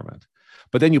experiment?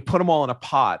 But then you put them all in a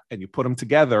pot and you put them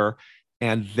together,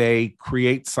 and they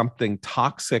create something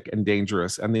toxic and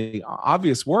dangerous. And the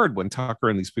obvious word when Tucker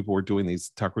and these people were doing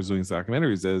these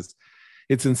documentaries is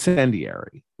it's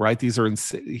incendiary, right?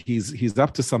 He's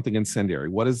up to something incendiary.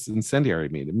 What does incendiary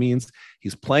mean? It means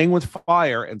he's playing with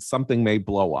fire and something may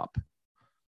blow up.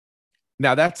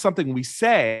 Now, that's something we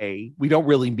say, we don't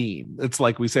really mean. It's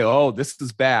like we say, oh, this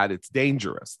is bad, it's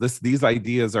dangerous. These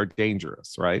ideas are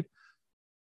dangerous, right?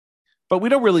 But we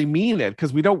don't really mean it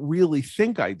because we don't really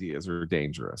think ideas are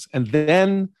dangerous. And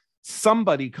then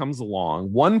somebody comes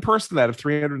along, one person out of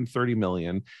 330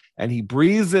 million, and he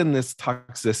breathes in this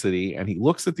toxicity, and he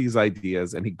looks at these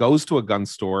ideas, and he goes to a gun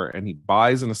store and he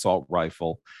buys an assault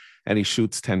rifle and he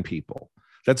shoots 10 people.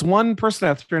 That's one person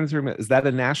out of 330 million. Is that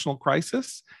a national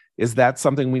crisis? Is that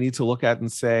something we need to look at and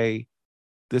say,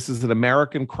 this is an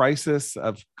American crisis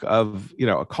of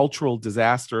a cultural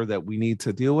disaster that we need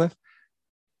to deal with?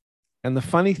 And the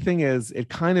funny thing is, it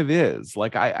kind of is.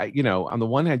 Like on the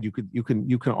one hand, you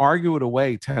can argue it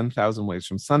away 10,000 ways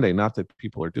from Sunday. Not that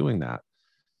people are doing that,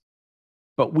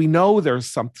 but we know there's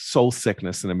some soul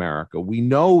sickness in America. We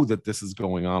know that this is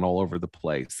going on all over the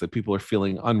place. That people are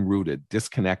feeling unrooted,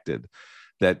 disconnected.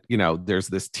 That there's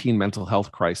this teen mental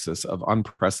health crisis of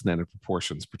unprecedented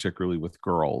proportions, particularly with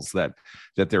girls. That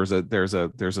there's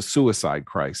a suicide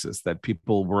crisis. That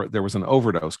there was an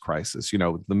overdose crisis.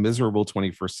 The miserable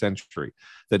 21st century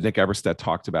that Nick Eberstadt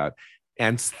talked about,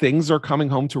 and things are coming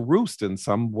home to roost in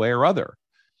some way or other.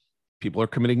 People are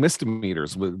committing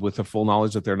misdemeanors with the full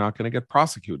knowledge that they're not going to get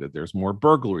prosecuted. There's more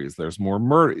burglaries. There's more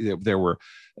murder.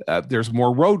 There's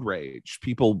more road rage.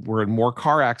 People were in more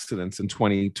car accidents in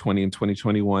 2020 and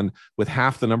 2021 with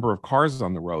half the number of cars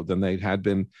on the road than they had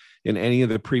been in any of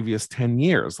the previous 10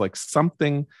 years. Like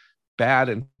something bad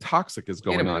and toxic is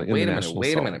going on. Wait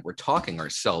a minute. We're talking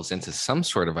ourselves into some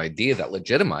sort of idea that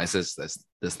legitimizes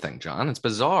this thing, John. It's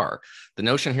bizarre. The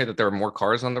notion here that there are more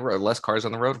cars on the road, less cars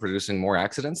on the road, producing more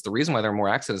accidents. The reason why there are more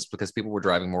accidents is because people were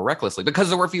driving more recklessly, because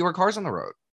there were fewer cars on the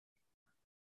road.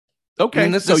 Okay,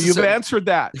 you've answered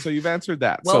that.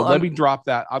 Well, so let me drop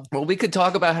that. Well, we could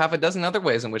talk about half a dozen other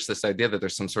ways in which this idea that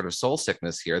there's some sort of soul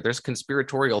sickness here. There's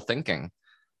conspiratorial thinking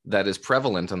that is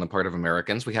prevalent on the part of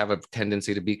Americans. We have a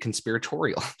tendency to be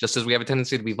conspiratorial, just as we have a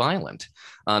tendency to be violent.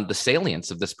 The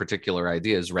salience of this particular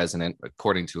idea is resonant,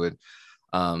 according to an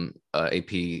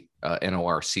AP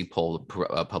NORC poll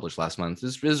published last month,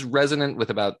 is resonant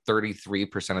with about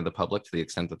 33% of the public, to the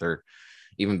extent that they're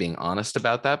even being honest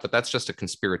about that. But that's just a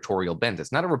conspiratorial bent.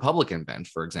 It's not a Republican bent,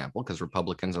 for example, because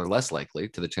Republicans are less likely,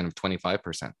 to the tune of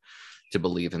 25%, to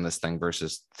believe in this thing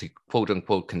versus the quote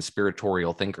unquote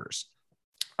conspiratorial thinkers.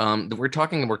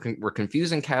 We're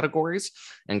confusing categories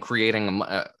and creating,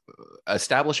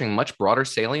 establishing much broader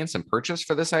salience and purchase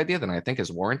for this idea than I think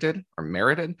is warranted or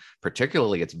merited,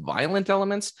 particularly its violent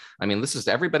elements. I mean, this is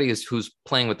everybody who's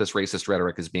playing with this racist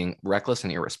rhetoric is being reckless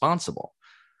and irresponsible.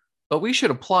 but we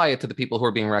should apply it to the people who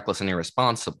are being reckless and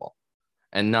irresponsible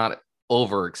and not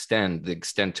overextend the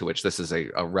extent to which this is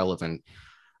a relevant,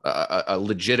 a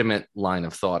legitimate line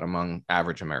of thought among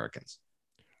average Americans.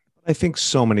 I think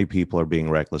so many people are being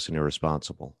reckless and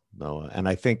irresponsible, Noah. And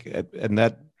I think, and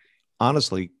that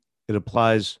honestly, it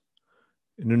applies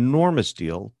an enormous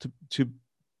deal to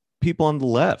people on the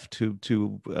left,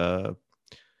 to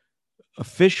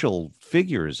official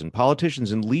figures and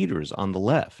politicians and leaders on the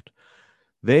left.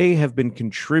 They have been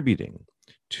contributing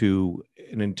to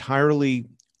an entirely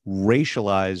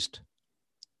racialized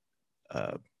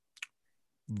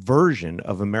version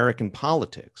of American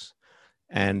politics.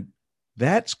 And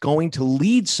that's going to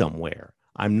lead somewhere.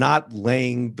 I'm not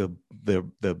laying the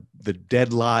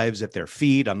dead lives at their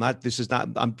feet. I'm not, this is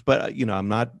not, but you know, I'm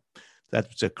not,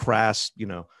 that's a crass, you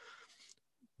know,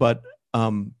 but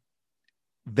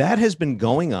that has been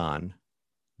going on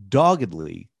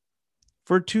doggedly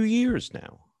for 2 years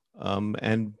now,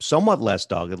 and somewhat less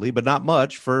doggedly, but not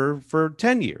much for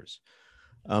 10 years.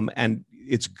 And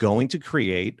it's going to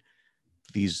create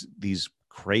these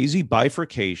crazy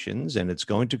bifurcations, and it's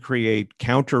going to create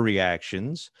counter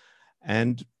reactions.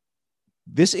 And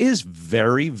this is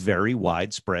very, very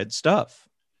widespread stuff.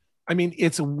 I mean,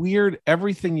 it's weird.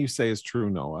 Everything you say is true,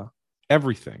 Noah.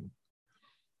 Everything.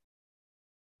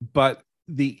 But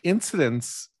the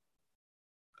incidents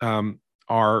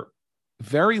are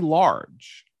very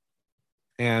large,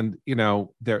 and you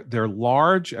know they're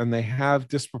large, and they have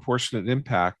disproportionate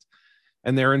impact,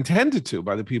 and they're intended to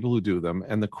by the people who do them.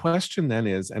 And the question then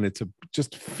is, and it's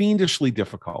just fiendishly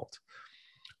difficult,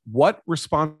 what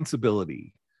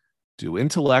responsibility do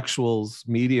intellectuals,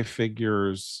 media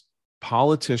figures,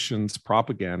 politicians,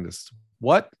 propagandists,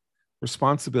 what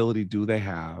responsibility do they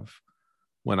have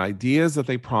when ideas that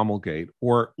they promulgate,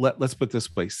 or let's put it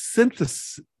this way,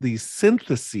 these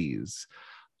syntheses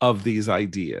of these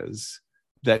ideas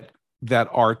that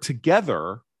are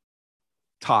together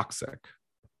toxic?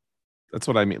 That's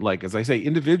what I mean. Like, as I say,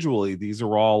 individually, these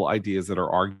are all ideas that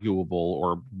are arguable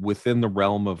or within the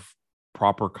realm of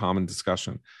proper common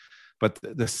discussion. But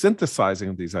the synthesizing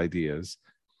of these ideas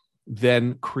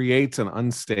then creates an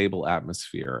unstable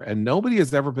atmosphere. And nobody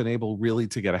has ever been able really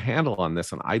to get a handle on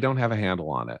this, and I don't have a handle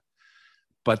on it.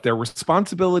 But their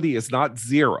responsibility is not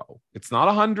 0. It's not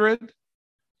 100,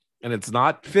 and it's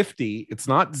not 50. It's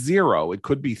not 0. It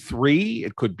could be 3.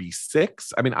 It could be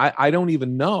 6. I mean, I don't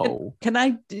even know. Can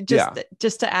I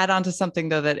just to add on to something,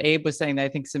 though, that Abe was saying that I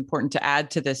think is important to add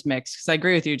to this mix, because I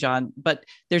agree with you, John, but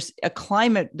there's the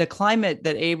climate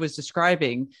that Abe was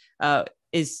describing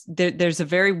is there's a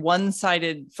very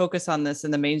one-sided focus on this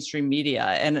in the mainstream media.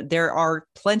 And there are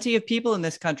plenty of people in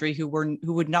this country who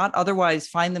would not otherwise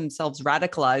find themselves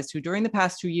radicalized, who during the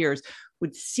past 2 years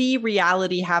would see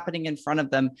reality happening in front of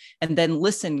them and then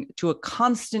listen to a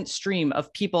constant stream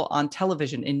of people on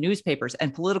television, in newspapers,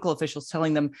 and political officials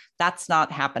telling them that's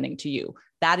not happening to you.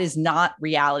 That is not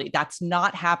reality. That's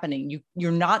not happening.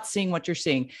 You're not seeing what you're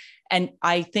seeing. And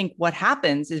I think what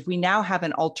happens is we now have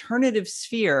an alternative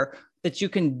sphere that you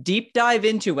can deep dive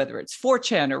into, whether it's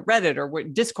 4chan or Reddit or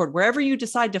Discord, wherever you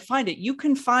decide to find it. You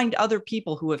can find other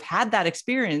people who have had that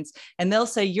experience, and they'll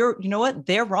say, you know what?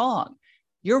 They're wrong.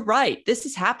 You're right. This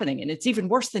is happening, and it's even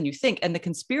worse than you think. And the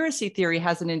conspiracy theory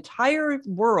has an entire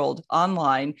world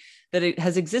online that it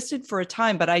has existed for a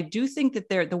time. But I do think that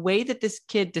the way that this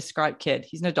kid,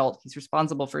 he's an adult, he's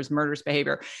responsible for his murderous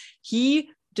behavior.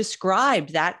 He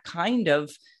described that kind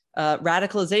of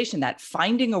radicalization, that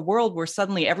finding a world where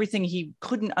suddenly everything he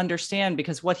couldn't understand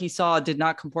because what he saw did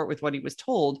not comport with what he was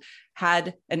told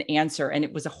had an answer. And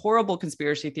it was a horrible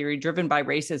conspiracy theory driven by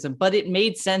racism, but it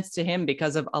made sense to him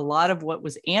because of a lot of what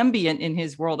was ambient in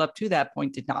his world up to that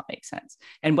point did not make sense.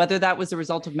 And whether that was the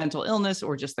result of mental illness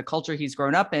or just the culture he's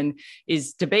grown up in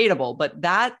is debatable. But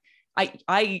that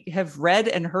I have read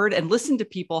and heard and listened to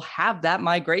people have that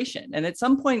migration. And at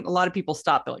some point, a lot of people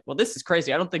stop. They're like, well, this is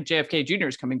crazy. I don't think JFK Jr.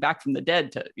 is coming back from the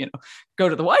dead to, go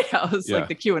to the White House, like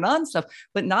the QAnon stuff.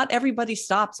 But not everybody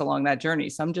stops along that journey.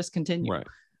 Some just continue. Right.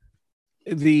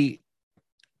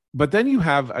 But then you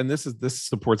have, and this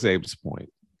supports Abe's point.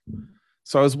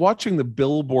 So I was watching the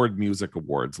Billboard Music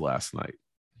Awards last night.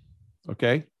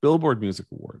 Okay. Billboard Music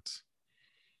Awards.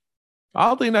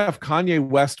 Oddly enough, Kanye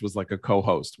West was like a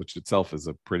co-host, which itself is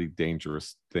a pretty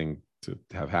dangerous thing to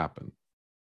have happen.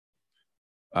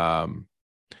 But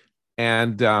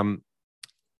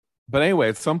anyway,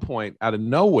 at some point out of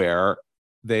nowhere,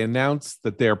 they announced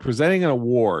that they're presenting an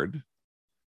award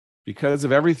because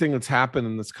of everything that's happened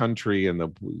in this country and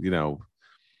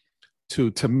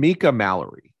to Tamika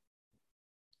Mallory,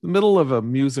 in the middle of a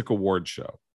music award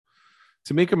show.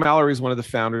 Tamika Mallory is one of the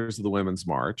founders of the Women's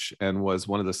March and was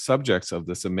one of the subjects of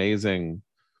this amazing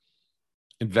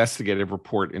investigative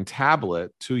report in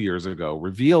Tablet 2 years ago,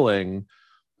 revealing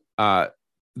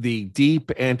the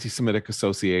deep anti-Semitic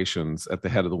associations at the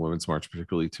head of the Women's March,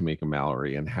 particularly Tamika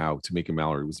Mallory, and how Tamika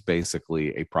Mallory was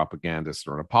basically a propagandist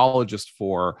or an apologist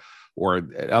for, or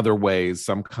in other ways,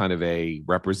 some kind of a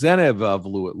representative of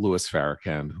Louis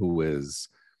Farrakhan, who is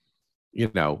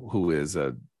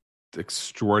a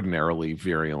extraordinarily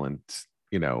virulent,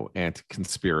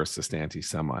 anti-conspiracist,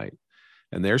 anti-Semite.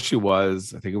 And there she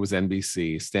was, I think it was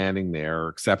NBC, standing there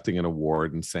accepting an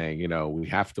award and saying, we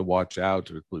have to watch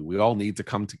out. We all need to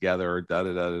come together.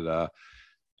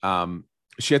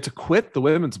 She had to quit the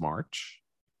Women's March,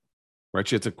 right?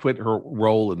 She had to quit her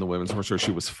role in the Women's March, or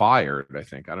she was fired, I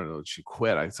think. I don't know if she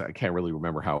quit. I can't really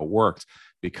remember how it worked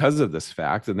because of this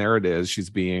fact. And there it is. She's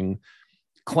being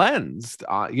cleansed,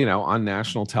 on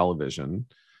national television.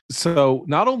 So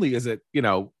not only is it,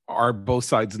 are both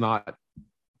sides not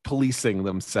policing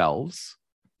themselves,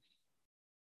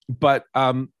 but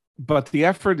the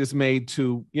effort is made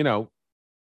to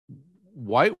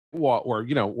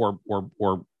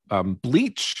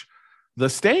bleach the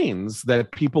stains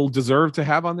that people deserve to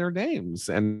have on their names,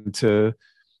 and to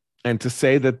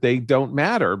say that they don't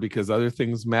matter because other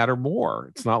things matter more.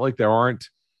 It's not like there aren't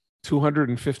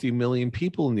 250 million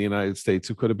people in the United States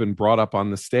who could have been brought up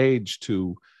on the stage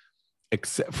to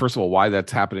accept. First of all, why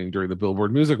that's happening during the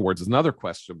Billboard Music Awards is another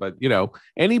question, but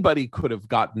anybody could have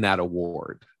gotten that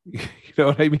award. You know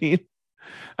what I mean?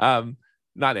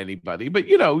 Not anybody, but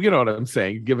you know what I'm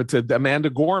saying. Give it to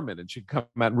Amanda Gorman and she'd come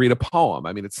out and read a poem.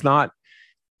 I mean, it's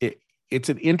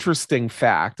an interesting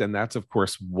fact, and that's of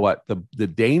course what the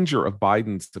danger of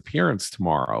Biden's appearance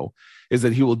tomorrow is,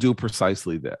 that he will do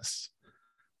precisely this.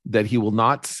 That he will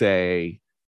not say,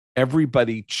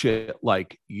 everybody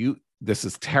this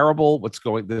is terrible.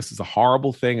 This is a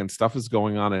horrible thing and stuff is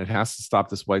going on and it has to stop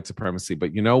this white supremacy.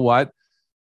 But you know what?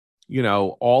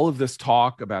 All of this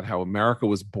talk about how America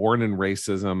was born in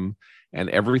racism and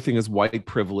everything is white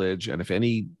privilege. And if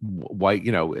any white,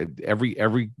 every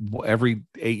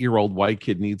 8-year-old white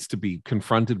kid needs to be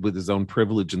confronted with his own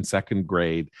privilege in second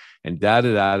grade and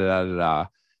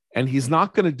And he's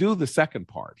not going to do the second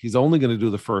part. He's only going to do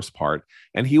the first part,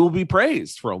 and he will be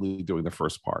praised for only doing the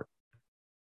first part.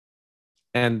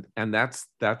 And that's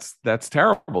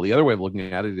terrible. The other way of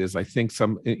looking at it is, I think,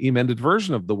 some amended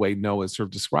version of the way Noah is sort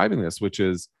of describing this, which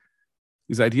is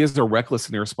these ideas are reckless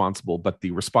and irresponsible, but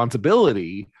the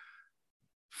responsibility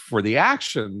for the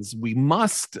actions we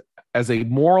must, as a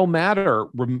moral matter,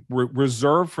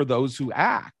 reserve for those who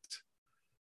act.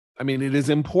 I mean, it is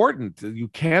important. You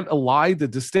can't elide the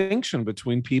distinction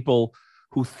between people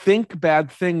who think bad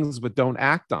things but don't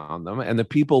act on them, and the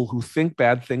people who think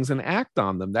bad things and act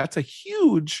on them. That's a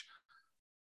huge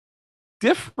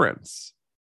difference.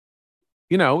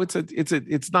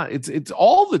 It's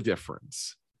all the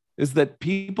difference is that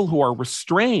people who are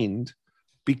restrained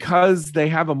because they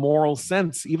have a moral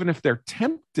sense, even if they're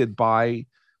tempted by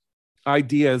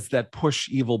ideas that push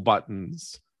evil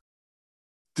buttons,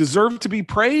 deserve to be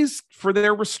praised for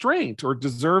their restraint, or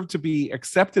deserve to be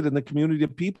accepted in the community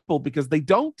of people because they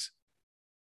don't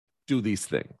do these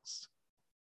things.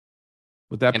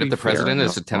 Would that be fair?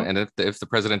 If the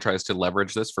president tries to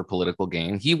leverage this for political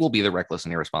gain, he will be the reckless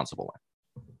and irresponsible one.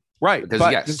 Right.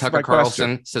 Because yes, Tucker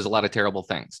Carlson says a lot of terrible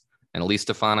things, and Elise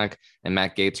Stefanik and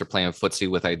Matt Gaetz are playing footsie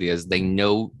with ideas they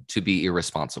know to be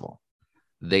irresponsible.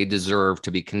 They deserve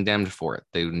to be condemned for it.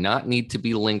 They do not need to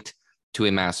be linked to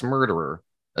a mass murderer,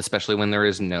 especially when there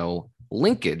is no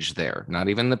linkage there. Not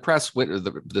even the press,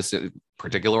 this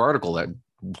particular article that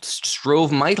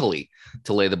strove mightily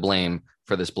to lay the blame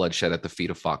for this bloodshed at the feet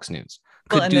of Fox News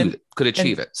could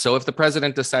achieve it. So if the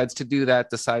president decides to do that,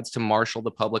 decides to marshal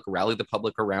the public, rally the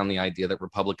public around the idea that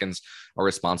Republicans are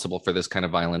responsible for this kind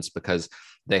of violence because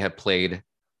they have played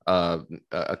a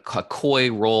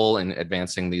coy role in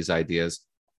advancing these ideas,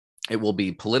 it will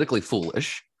be politically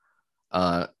foolish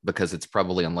because it's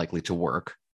probably unlikely to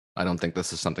work. I don't think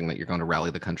this is something that you're going to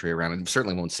rally the country around, and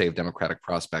certainly won't save Democratic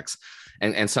prospects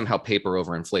and somehow paper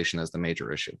over inflation as the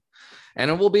major issue.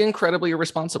 And it will be incredibly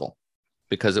irresponsible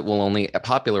because it will only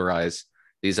popularize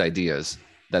these ideas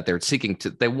that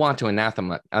they want to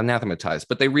anathematize,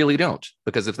 but they really don't.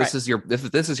 Because if this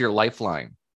is your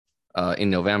lifeline in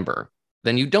November,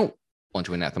 then you don't want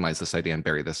to anathemize this idea and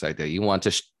bury this idea. You want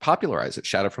to popularize it,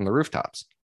 shout it from the rooftops.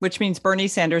 Which means Bernie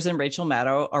Sanders and Rachel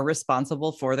Maddow are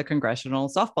responsible for the congressional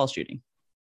softball shooting.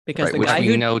 because right, the which guy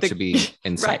we know to be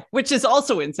insane, right, which is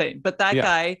also insane. But that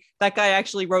guy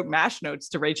actually wrote mash notes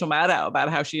to Rachel Maddow about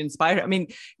how she inspired her. I mean,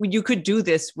 you could do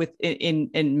this with in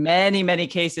many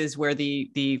cases where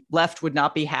the left would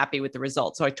not be happy with the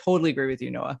results. So I totally agree with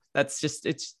you, Noah. That's just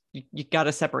you got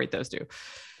to separate those two.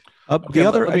 The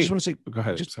other, I just want to say, go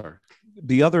ahead. Sorry.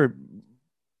 The other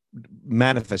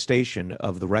manifestation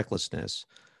of the recklessness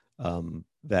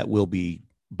that will be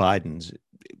Biden's,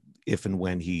 if and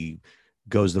when he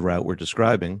goes the route we're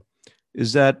describing,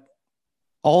 is that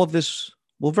all of this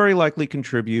will very likely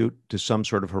contribute to some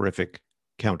sort of horrific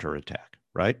counterattack,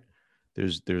 right?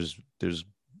 There's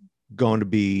going to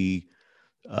be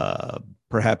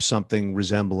perhaps something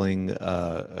resembling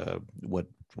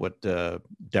what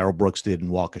Darrell Brooks did in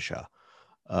Waukesha.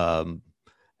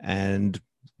 And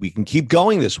we can keep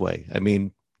going this way. I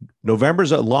mean,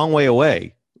 November's a long way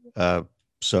away.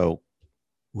 So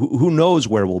who knows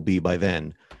where we'll be by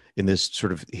then in this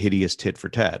sort of hideous tit for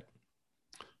tat.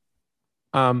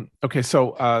 Okay,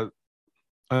 so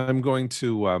I'm going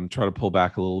to try to pull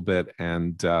back a little bit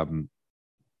and in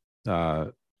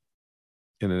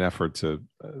an effort to,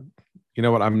 you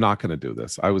know what, I'm not going to do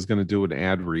this. I was going to do an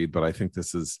ad read, but I think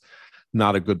this is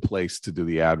not a good place to do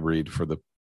the ad read for the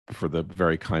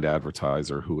very kind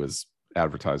advertiser who has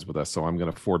advertised with us. So I'm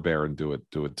going to forbear and do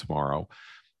it tomorrow.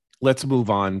 Let's move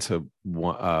on to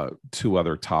two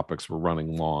other topics. We're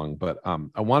running long, but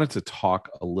I wanted to talk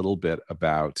a little bit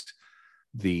about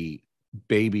the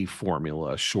baby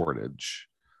formula shortage,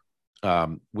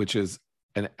 which is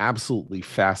an absolutely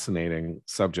fascinating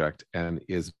subject and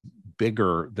is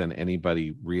bigger than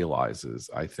anybody realizes.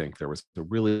 I think there was a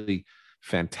really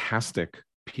fantastic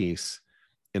piece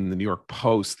in the New York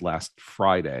Post last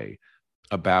Friday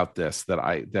about this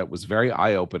that was very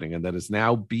eye-opening and that is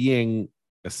now being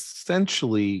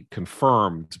essentially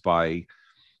confirmed by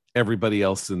everybody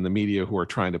else in the media who are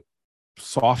trying to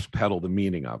soft pedal the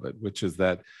meaning of it, which is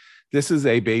that this is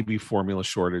a baby formula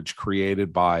shortage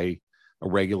created by a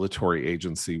regulatory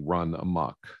agency run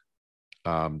amok.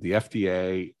 The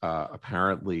FDA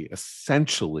apparently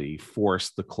essentially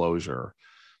forced the closure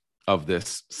of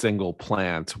this single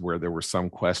plant where there were some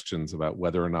questions about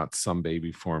whether or not some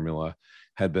baby formula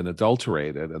had been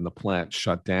adulterated, and the plant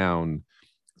shut down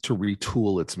to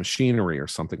retool its machinery or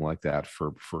something like that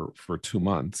for 2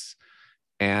 months.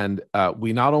 And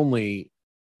we not only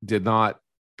did not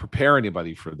prepare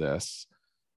anybody for this,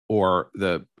 or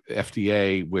the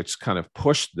FDA, which kind of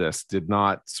pushed this, did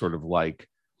not sort of like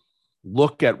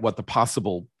look at what the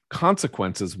possible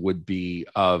consequences would be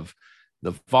of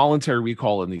the voluntary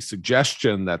recall and the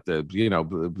suggestion that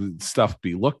the stuff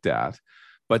be looked at,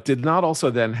 but did not also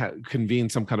then convene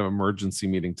some kind of emergency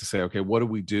meeting to say, okay, what do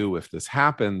we do if this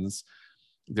happens?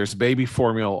 There's baby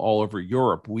formula all over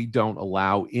Europe. We don't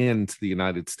allow into the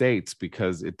United States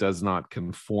because it does not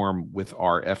conform with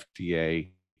our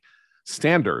FDA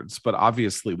standards. But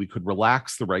obviously, we could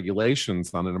relax the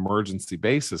regulations on an emergency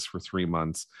basis for 3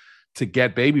 months to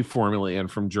get baby formula in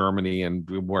from Germany and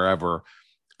wherever,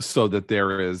 so that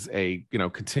there is a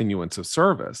continuance of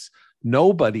service.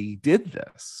 Nobody did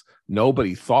this.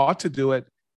 Nobody thought to do it.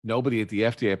 Nobody at the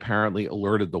FDA apparently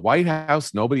alerted the White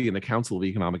House. Nobody in the Council of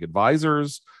Economic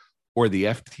Advisors or the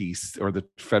FTC or the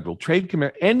Federal Trade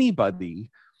Commission, anybody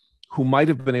who might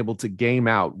have been able to game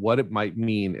out what it might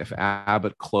mean if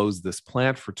Abbott closed this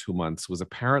plant for 2 months was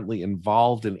apparently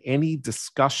involved in any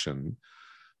discussion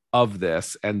of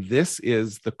this. And this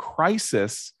is the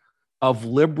crisis of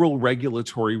liberal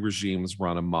regulatory regimes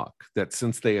run amok, that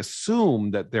since they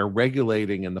assume that they're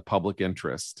regulating in the public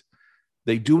interest,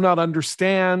 they do not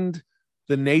understand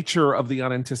the nature of the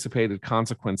unanticipated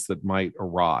consequence that might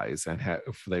arise. And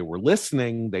if they were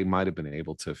listening, they might have been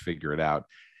able to figure it out.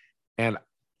 And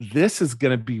this is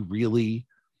going to be really,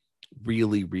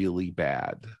 really, really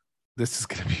bad. This is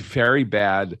going to be very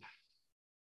bad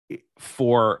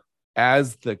for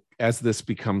as this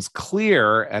becomes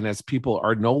clear, and as people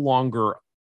are no longer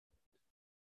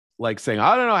like saying,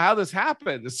 I don't know how this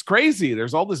happened. It's crazy.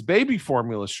 There's all this baby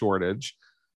formula shortage.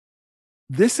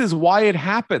 This is why it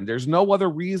happened. There's no other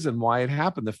reason why it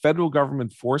happened. The federal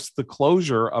government forced the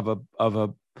closure of a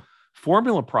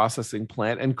formula processing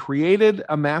plant and created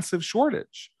a massive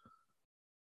shortage.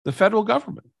 The federal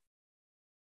government.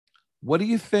 What do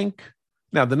you think?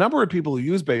 Now, the number of people who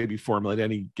use baby formula at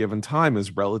any given time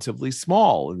is relatively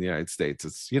small in the United States.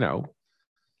 It's,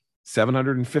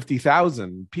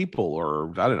 750,000 people, or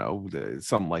I don't know,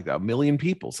 something like that, 1 million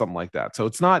people, something like that. So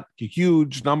it's not a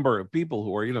huge number of people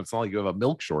who are, it's not like you have a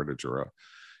milk shortage or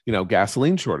a,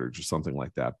 gasoline shortage or something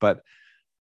like that. But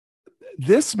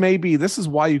this is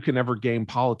why you can never game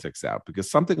politics out, because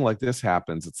something like this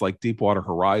happens. It's like Deepwater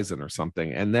Horizon or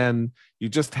something. And then you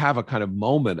just have a kind of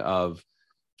moment of,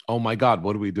 oh my God,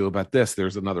 what do we do about this?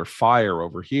 There's another fire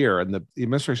over here. And the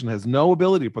administration has no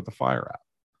ability to put the fire out.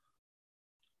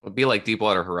 It would be like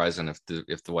Deepwater Horizon if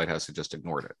the White House had just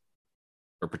ignored it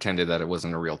or pretended that it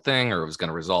wasn't a real thing or it was going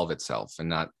to resolve itself and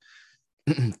not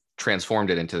transformed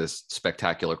it into this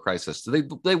spectacular crisis. So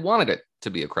they wanted it to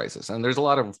be a crisis. And there's a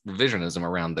lot of revisionism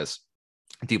around this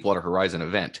Deepwater Horizon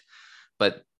event.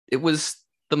 But it was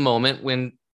the moment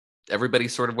when everybody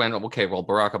sort of went, okay, well,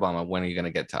 Barack Obama, when are you going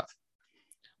to get tough?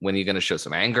 When are you going to show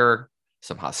some anger,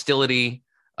 some hostility,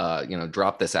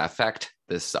 drop this affect,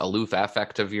 this aloof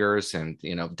affect of yours, and,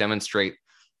 demonstrate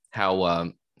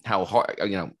how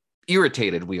hard,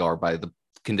 irritated we are by the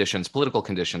political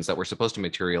conditions that were supposed to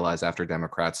materialize after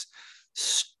Democrats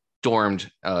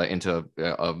stormed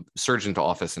surged into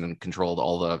office and controlled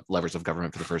all the levers of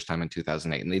government for the first time in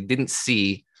 2008. And they didn't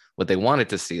see what they wanted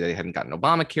to see. They hadn't gotten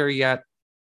Obamacare yet.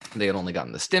 They had only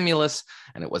gotten the stimulus,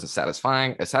 and it wasn't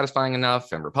satisfying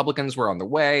enough. And Republicans were on their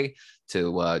way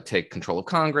to take control of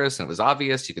Congress, and it was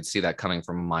obvious. You could see that coming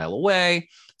from a mile away.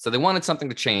 So they wanted something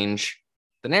to change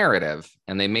the narrative,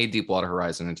 and they made Deepwater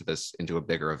Horizon into a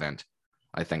bigger event,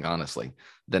 I think, honestly,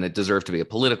 than it deserved to be a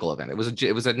political event.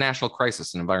 It was a national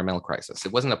crisis, an environmental crisis.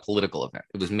 It wasn't a political event.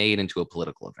 It was made into a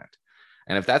political event.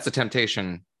 And if that's a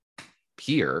temptation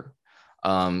here,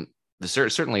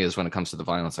 certainly is when it comes to the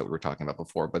violence that we were talking about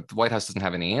before. But the White House doesn't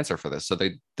have any answer for this, so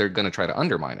they're going to try to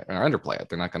undermine it or underplay it.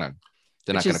 They're not going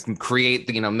to create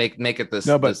make it this,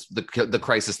 the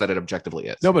crisis that it objectively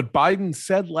is. No, but Biden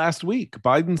said last week.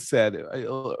 Biden said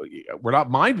we're not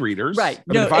mind readers, right?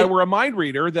 If I were a mind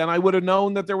reader, then I would have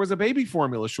known that there was a baby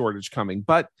formula shortage coming.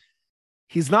 But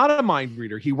he's not a mind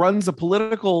reader. He runs a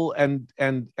political and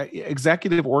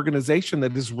executive organization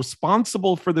that is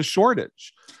responsible for the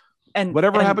shortage. And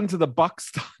whatever happened to the buck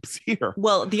stops here.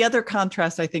 Well, the other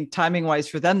contrast, I think, timing wise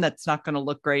for them, that's not going to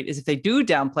look great is if they do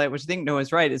downplay it, which I think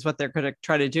Noah's right, is what they're going to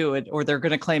try to do it, or they're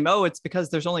going to claim, oh, it's because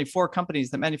there's only 4 companies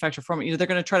that manufacture formula. They're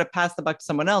going to try to pass the buck to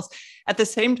someone else at the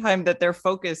same time that their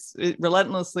focus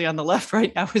relentlessly on the left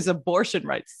right now is abortion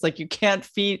rights. It's like you can't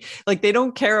feed, like they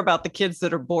don't care about the kids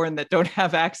that are born that don't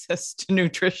have access to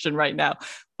nutrition right now.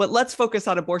 But let's focus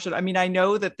on abortion. I mean, I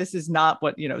know that this is not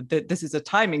what, this is a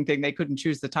timing thing. They couldn't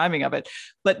choose the timing of it.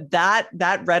 But that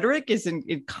rhetoric is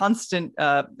in constant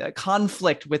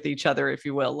conflict with each other, if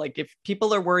you will. Like if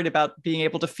people are worried about being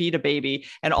able to feed a baby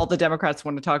and all the Democrats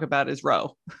want to talk about is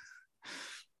Roe.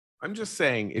 I'm just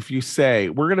saying, if you say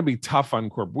we're going to be tough on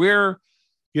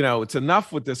it's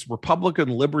enough with this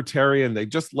Republican libertarian, they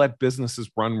just let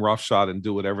businesses run roughshod and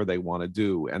do whatever they want to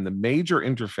do. And the major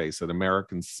interface that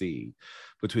Americans see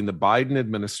between the Biden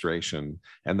administration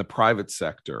and the private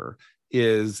sector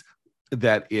is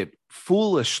that it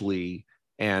foolishly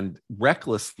and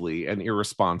recklessly and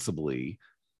irresponsibly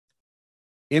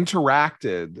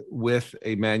interacted with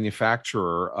a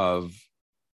manufacturer of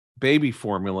baby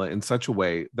formula in such a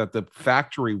way that the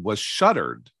factory was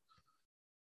shuttered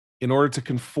in order to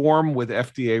conform with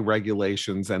FDA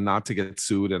regulations and not to get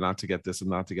sued and not to get this and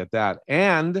not to get that.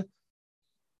 And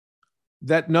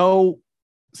that no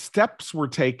steps were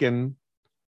taken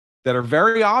that are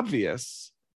very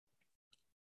obvious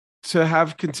to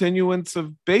have continuance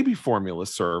of baby formula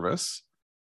service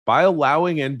by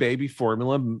allowing in baby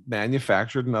formula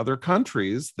manufactured in other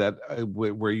countries that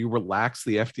where you relax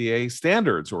the FDA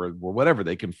standards or whatever,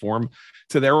 they conform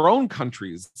to their own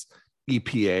countries'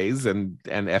 EPAs and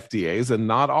FDAs and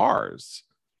not ours.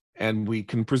 And we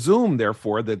can presume,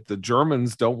 therefore, that the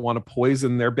Germans don't want to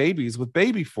poison their babies with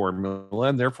baby formula,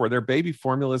 and therefore their baby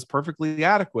formula is perfectly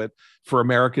adequate for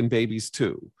American babies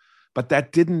too. But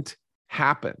that didn't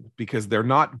happen because they're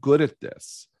not good at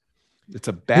this. It's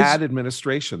a bad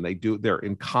administration. They're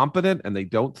incompetent and they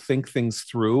don't think things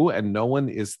through, and no one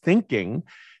is thinking.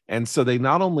 And so they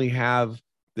not only have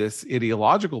this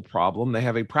ideological problem, they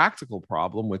have a practical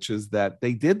problem, which is that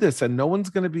they did this, and no one's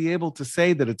going to be able to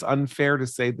say that it's unfair to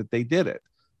say that they did it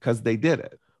because they did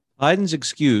it. Biden's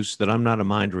excuse that I'm not a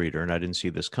mind reader and I didn't see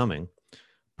this coming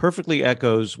perfectly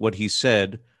echoes what he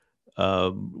said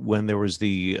when there was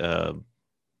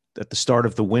at the start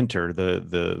of the winter,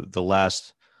 the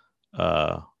last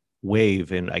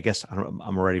wave, and I guess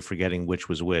I'm already forgetting which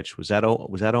was which. Was that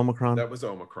Omicron? That was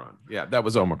Omicron. Yeah, that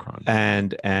was Omicron.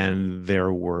 And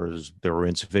there were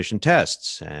insufficient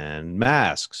tests and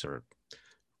masks, or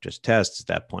just tests at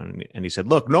that point. And he said,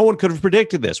 "Look, no one could have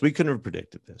predicted this. We couldn't have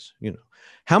predicted this.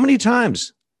 How many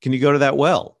times can you go to that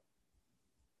well?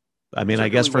 I mean, I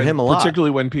guess for him a lot.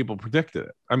 Particularly when people predicted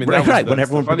it. I mean, right. When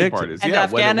everyone predicted it. And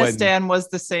Afghanistan was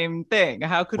the same thing.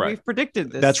 How could we have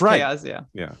predicted this? That's right. Chaos?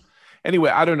 Yeah.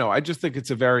 Anyway, I don't know. I just think it's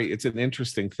an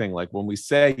interesting thing. Like when we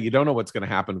say you don't know what's going to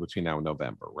happen between now and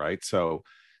November, right? So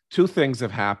two things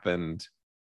have happened.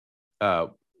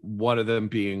 One of them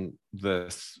being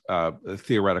this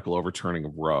theoretical overturning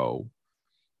of Roe,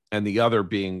 and the other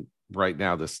being right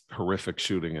now this horrific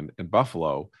shooting in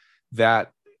Buffalo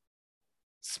that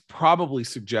probably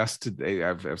suggested,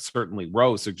 certainly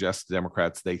Roe suggests to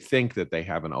Democrats they think that they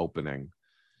have an opening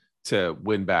to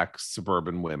win back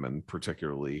suburban women,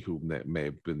 particularly who may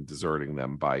have been deserting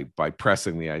them, by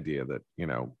pressing the idea that,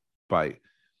 by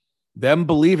them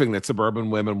believing that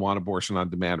suburban women want abortion on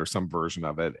demand or some version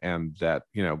of it, and that,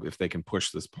 if they can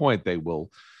push this point, they will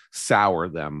sour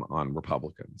them on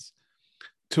Republicans.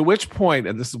 To which point,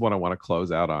 and this is what I want to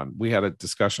close out on, we had a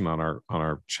discussion on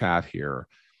our chat here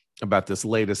about this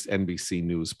latest NBC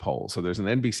News poll. So there's an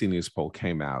NBC News poll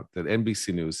came out that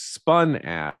NBC News spun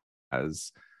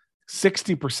as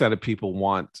 60% of people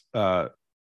want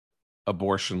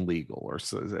abortion legal, or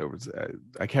so it was.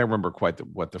 I can't remember quite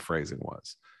what the phrasing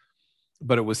was,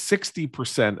 but it was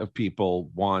 60% of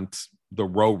people want the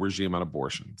Roe regime on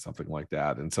abortion, something like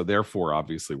that. And so therefore,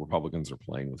 obviously, Republicans are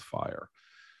playing with fire.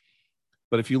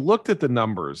 But if you looked at the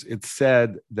numbers, it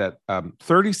said that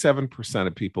 37%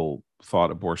 of people thought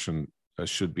abortion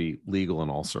should be legal in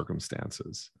all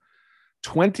circumstances.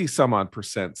 20 some odd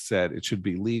percent said it should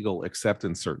be legal except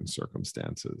in certain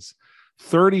circumstances.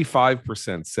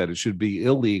 35% said it should be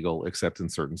illegal except in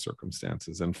certain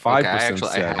circumstances. And 5%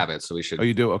 said, I have it, so we should. Oh,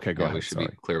 you do? Okay, go ahead. We should be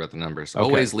clear about the numbers. Okay.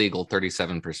 Always legal,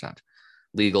 37%.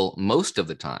 Legal most of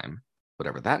the time,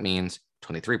 whatever that means,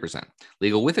 23%.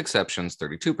 Legal with exceptions,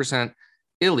 32%.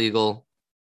 Illegal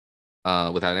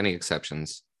without any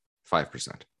exceptions,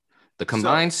 5%. The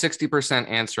combined 60%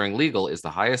 answering legal is the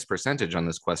highest percentage on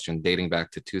this question dating back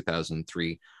to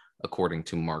 2003, according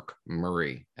to Mark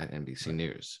Murray at NBC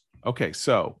News. Okay,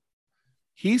 so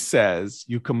he says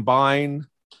you combine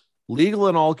legal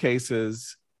in all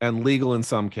cases and legal in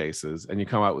some cases, and you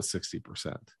come out with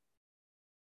 60%.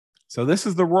 So this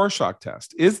is the Rorschach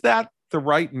test. Is that the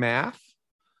right math?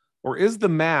 Or is the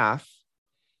math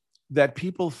that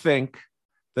people think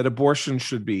that abortion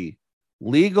should be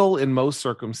legal in most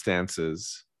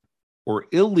circumstances or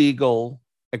illegal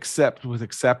except with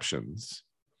exceptions?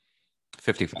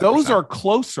 55%. Those are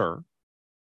closer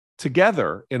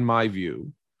together, in my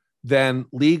view, than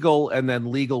legal and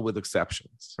then legal with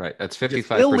exceptions. Right. That's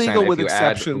 55%. Illegal with if you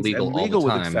exceptions add legal and legal all the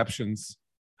time, with exceptions.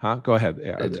 Huh? Go ahead.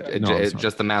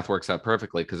 Just the math works out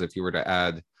perfectly, because if you were to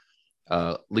add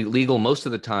legal most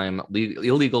of the time,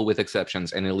 illegal with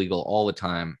exceptions, and illegal all the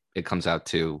time, it comes out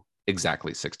to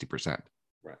exactly 60%.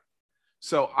 Right.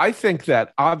 So I think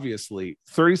that obviously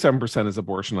 37% is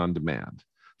abortion on demand.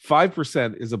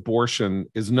 5% is abortion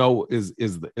is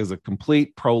a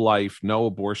complete pro-life, no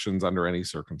abortions under any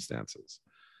circumstances.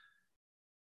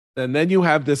 And then you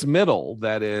have this middle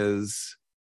that is,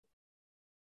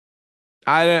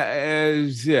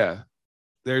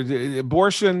 there's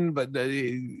abortion, but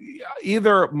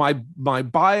either my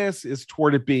bias is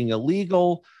toward it being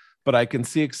illegal, but I can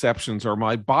see exceptions, or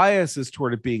my bias is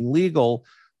toward it being legal,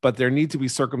 but there need to be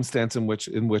circumstance in which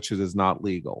it is not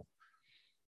legal.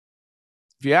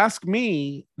 If you ask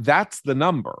me, that's the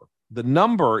number. The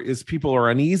number is people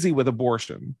are uneasy with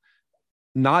abortion,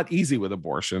 not easy with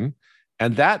abortion,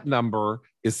 and that number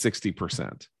is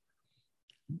 60%.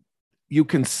 You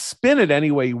can spin it any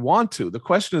way you want to. The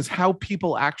question is how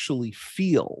people actually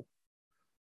feel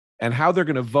and how they're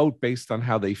going to vote based on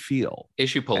how they feel.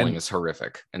 Issue polling is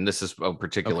horrific. And this is a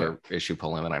particular issue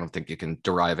polling that I don't think you can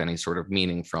derive any sort of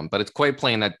meaning from. But it's quite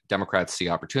plain that Democrats see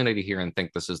opportunity here and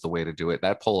think this is the way to do it.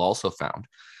 That poll also found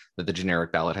that the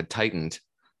generic ballot had tightened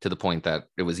to the point that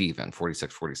it was even,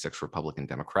 46-46 Republican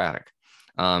Democratic.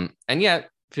 And yet,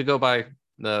 if you go by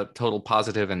the total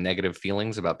positive and negative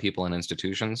feelings about people and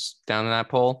institutions down in that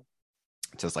poll,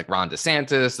 it's just like Ron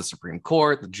DeSantis, the Supreme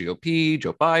Court, the GOP,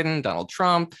 Joe Biden, Donald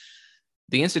Trump.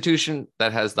 The institution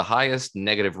that has the highest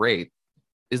negative rate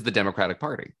is the Democratic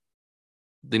Party.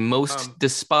 The most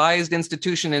despised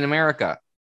institution in America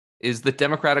is the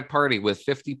Democratic Party with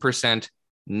 50%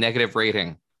 negative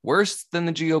rating. Worse than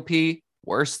the GOP,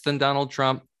 worse than Donald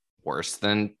Trump, worse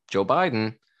than Joe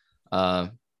Biden.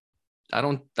 I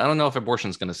don't know if abortion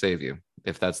is going to save you,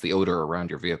 if that's the odor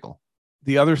around your vehicle.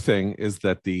 The other thing is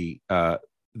that they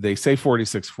say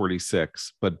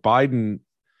 46-46, but Biden's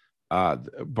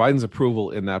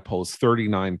approval in that poll is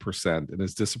 39%, and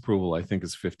his disapproval, I think,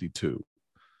 is 52%.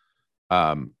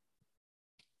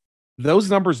 those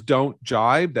numbers don't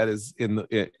jibe. That is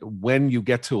when you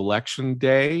get to election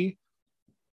day,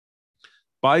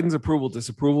 Biden's approval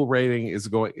disapproval rating is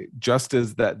going, just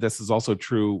as that. This is also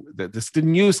true that this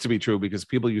didn't used to be true because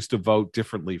people used to vote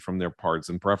differently from their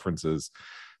partisan preferences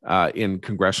in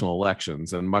congressional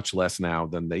elections, and much less now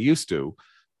than they used to.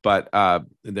 But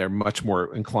they're much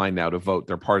more inclined now to vote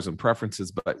their partisan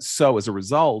preferences. But so as a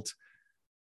result,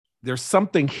 there's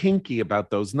something hinky about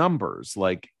those numbers.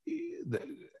 Like the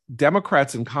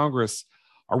Democrats in Congress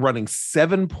are running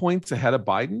 7 points ahead of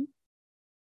Biden.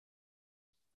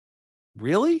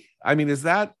 Really? I mean, is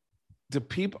that, do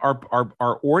people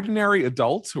are ordinary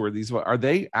adults who are these, are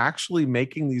they actually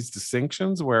making these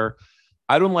distinctions where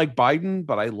I don't like Biden,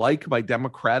 but I like my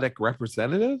Democratic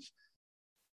representative?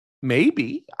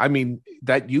 Maybe. I mean,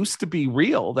 that used to be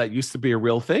real. That used to be a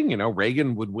real thing. You know,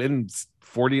 Reagan would win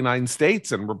 49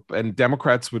 states and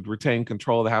Democrats would retain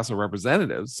control of the House of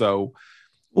Representatives. So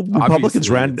Republicans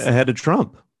ran ahead of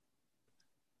Trump.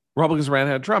 Republicans ran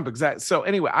ahead of Trump. Exactly. So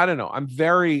anyway, I don't know. I'm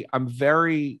very,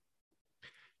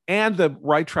 and the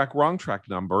right track, wrong track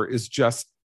number is just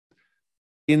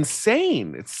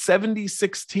insane. It's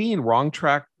 70-16 wrong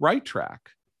track, right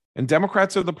track. And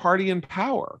Democrats are the party in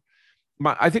power.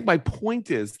 I think my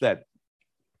point is that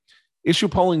issue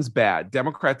polling's bad.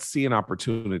 Democrats see an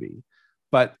opportunity.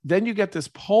 But then you get this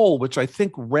poll, which I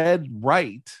think read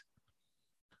right,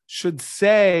 should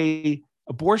say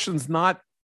abortion's not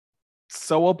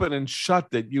so open and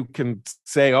shut that you can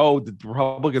say, oh, the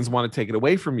Republicans want to take it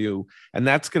away from you. And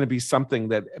that's going to be something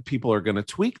that people are going to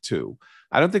tweak to.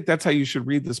 I don't think that's how you should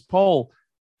read this poll,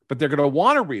 but they're going to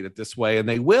want to read it this way, and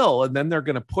they will. And then they're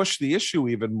going to push the issue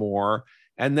even more.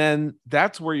 And then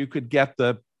that's where you could get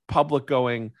the public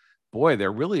going, boy,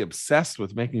 they're really obsessed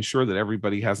with making sure that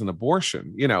everybody has an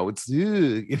abortion. You know, it's,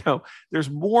 you know, there's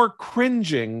more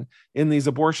cringing in these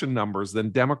abortion numbers than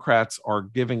Democrats are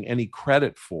giving any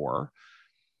credit for,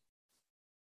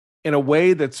 in a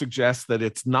way that suggests that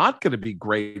it's not going to be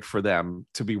great for them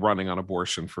to be running on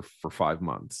abortion for 5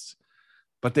 months.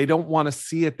 But they don't want to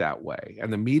see it that way.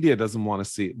 And the media doesn't want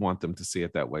them to see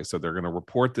it that way. So they're going to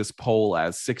report this poll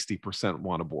as 60%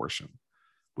 want abortion,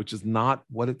 which is not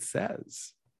what it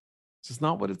says. It's just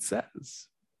not what it says.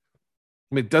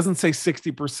 I mean, it doesn't say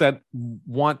 60%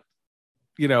 want,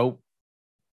 you know,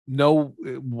 no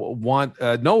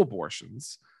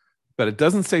abortions, but it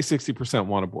doesn't say 60%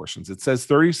 want abortions. It says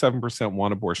 37%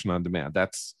 want abortion on demand.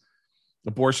 That's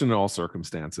abortion in all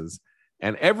circumstances.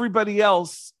 And everybody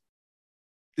else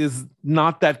is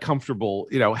not that comfortable,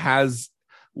 you know, has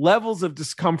levels of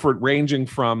discomfort ranging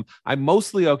from I'm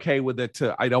mostly okay with it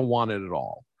to I don't want it at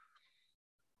all.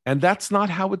 And that's not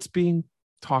how it's being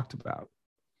talked about.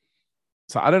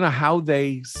 So I don't know how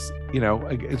they, you know,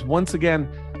 it's once again,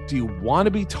 do you want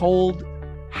to be told?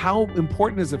 How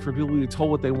important is it for people to be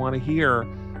told what they want to hear?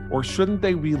 Or shouldn't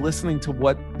they be listening to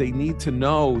what they need to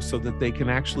know so that they can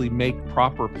actually make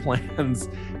proper plans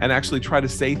and actually try to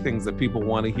say things that people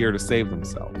want to hear to save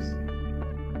themselves?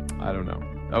 I don't know.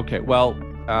 Okay, well,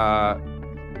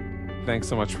 thanks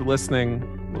so much for listening.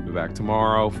 We'll be back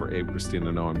tomorrow. For Abe,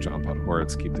 Christina, no, I'm John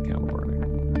Podhoretz. Keep the candle burning.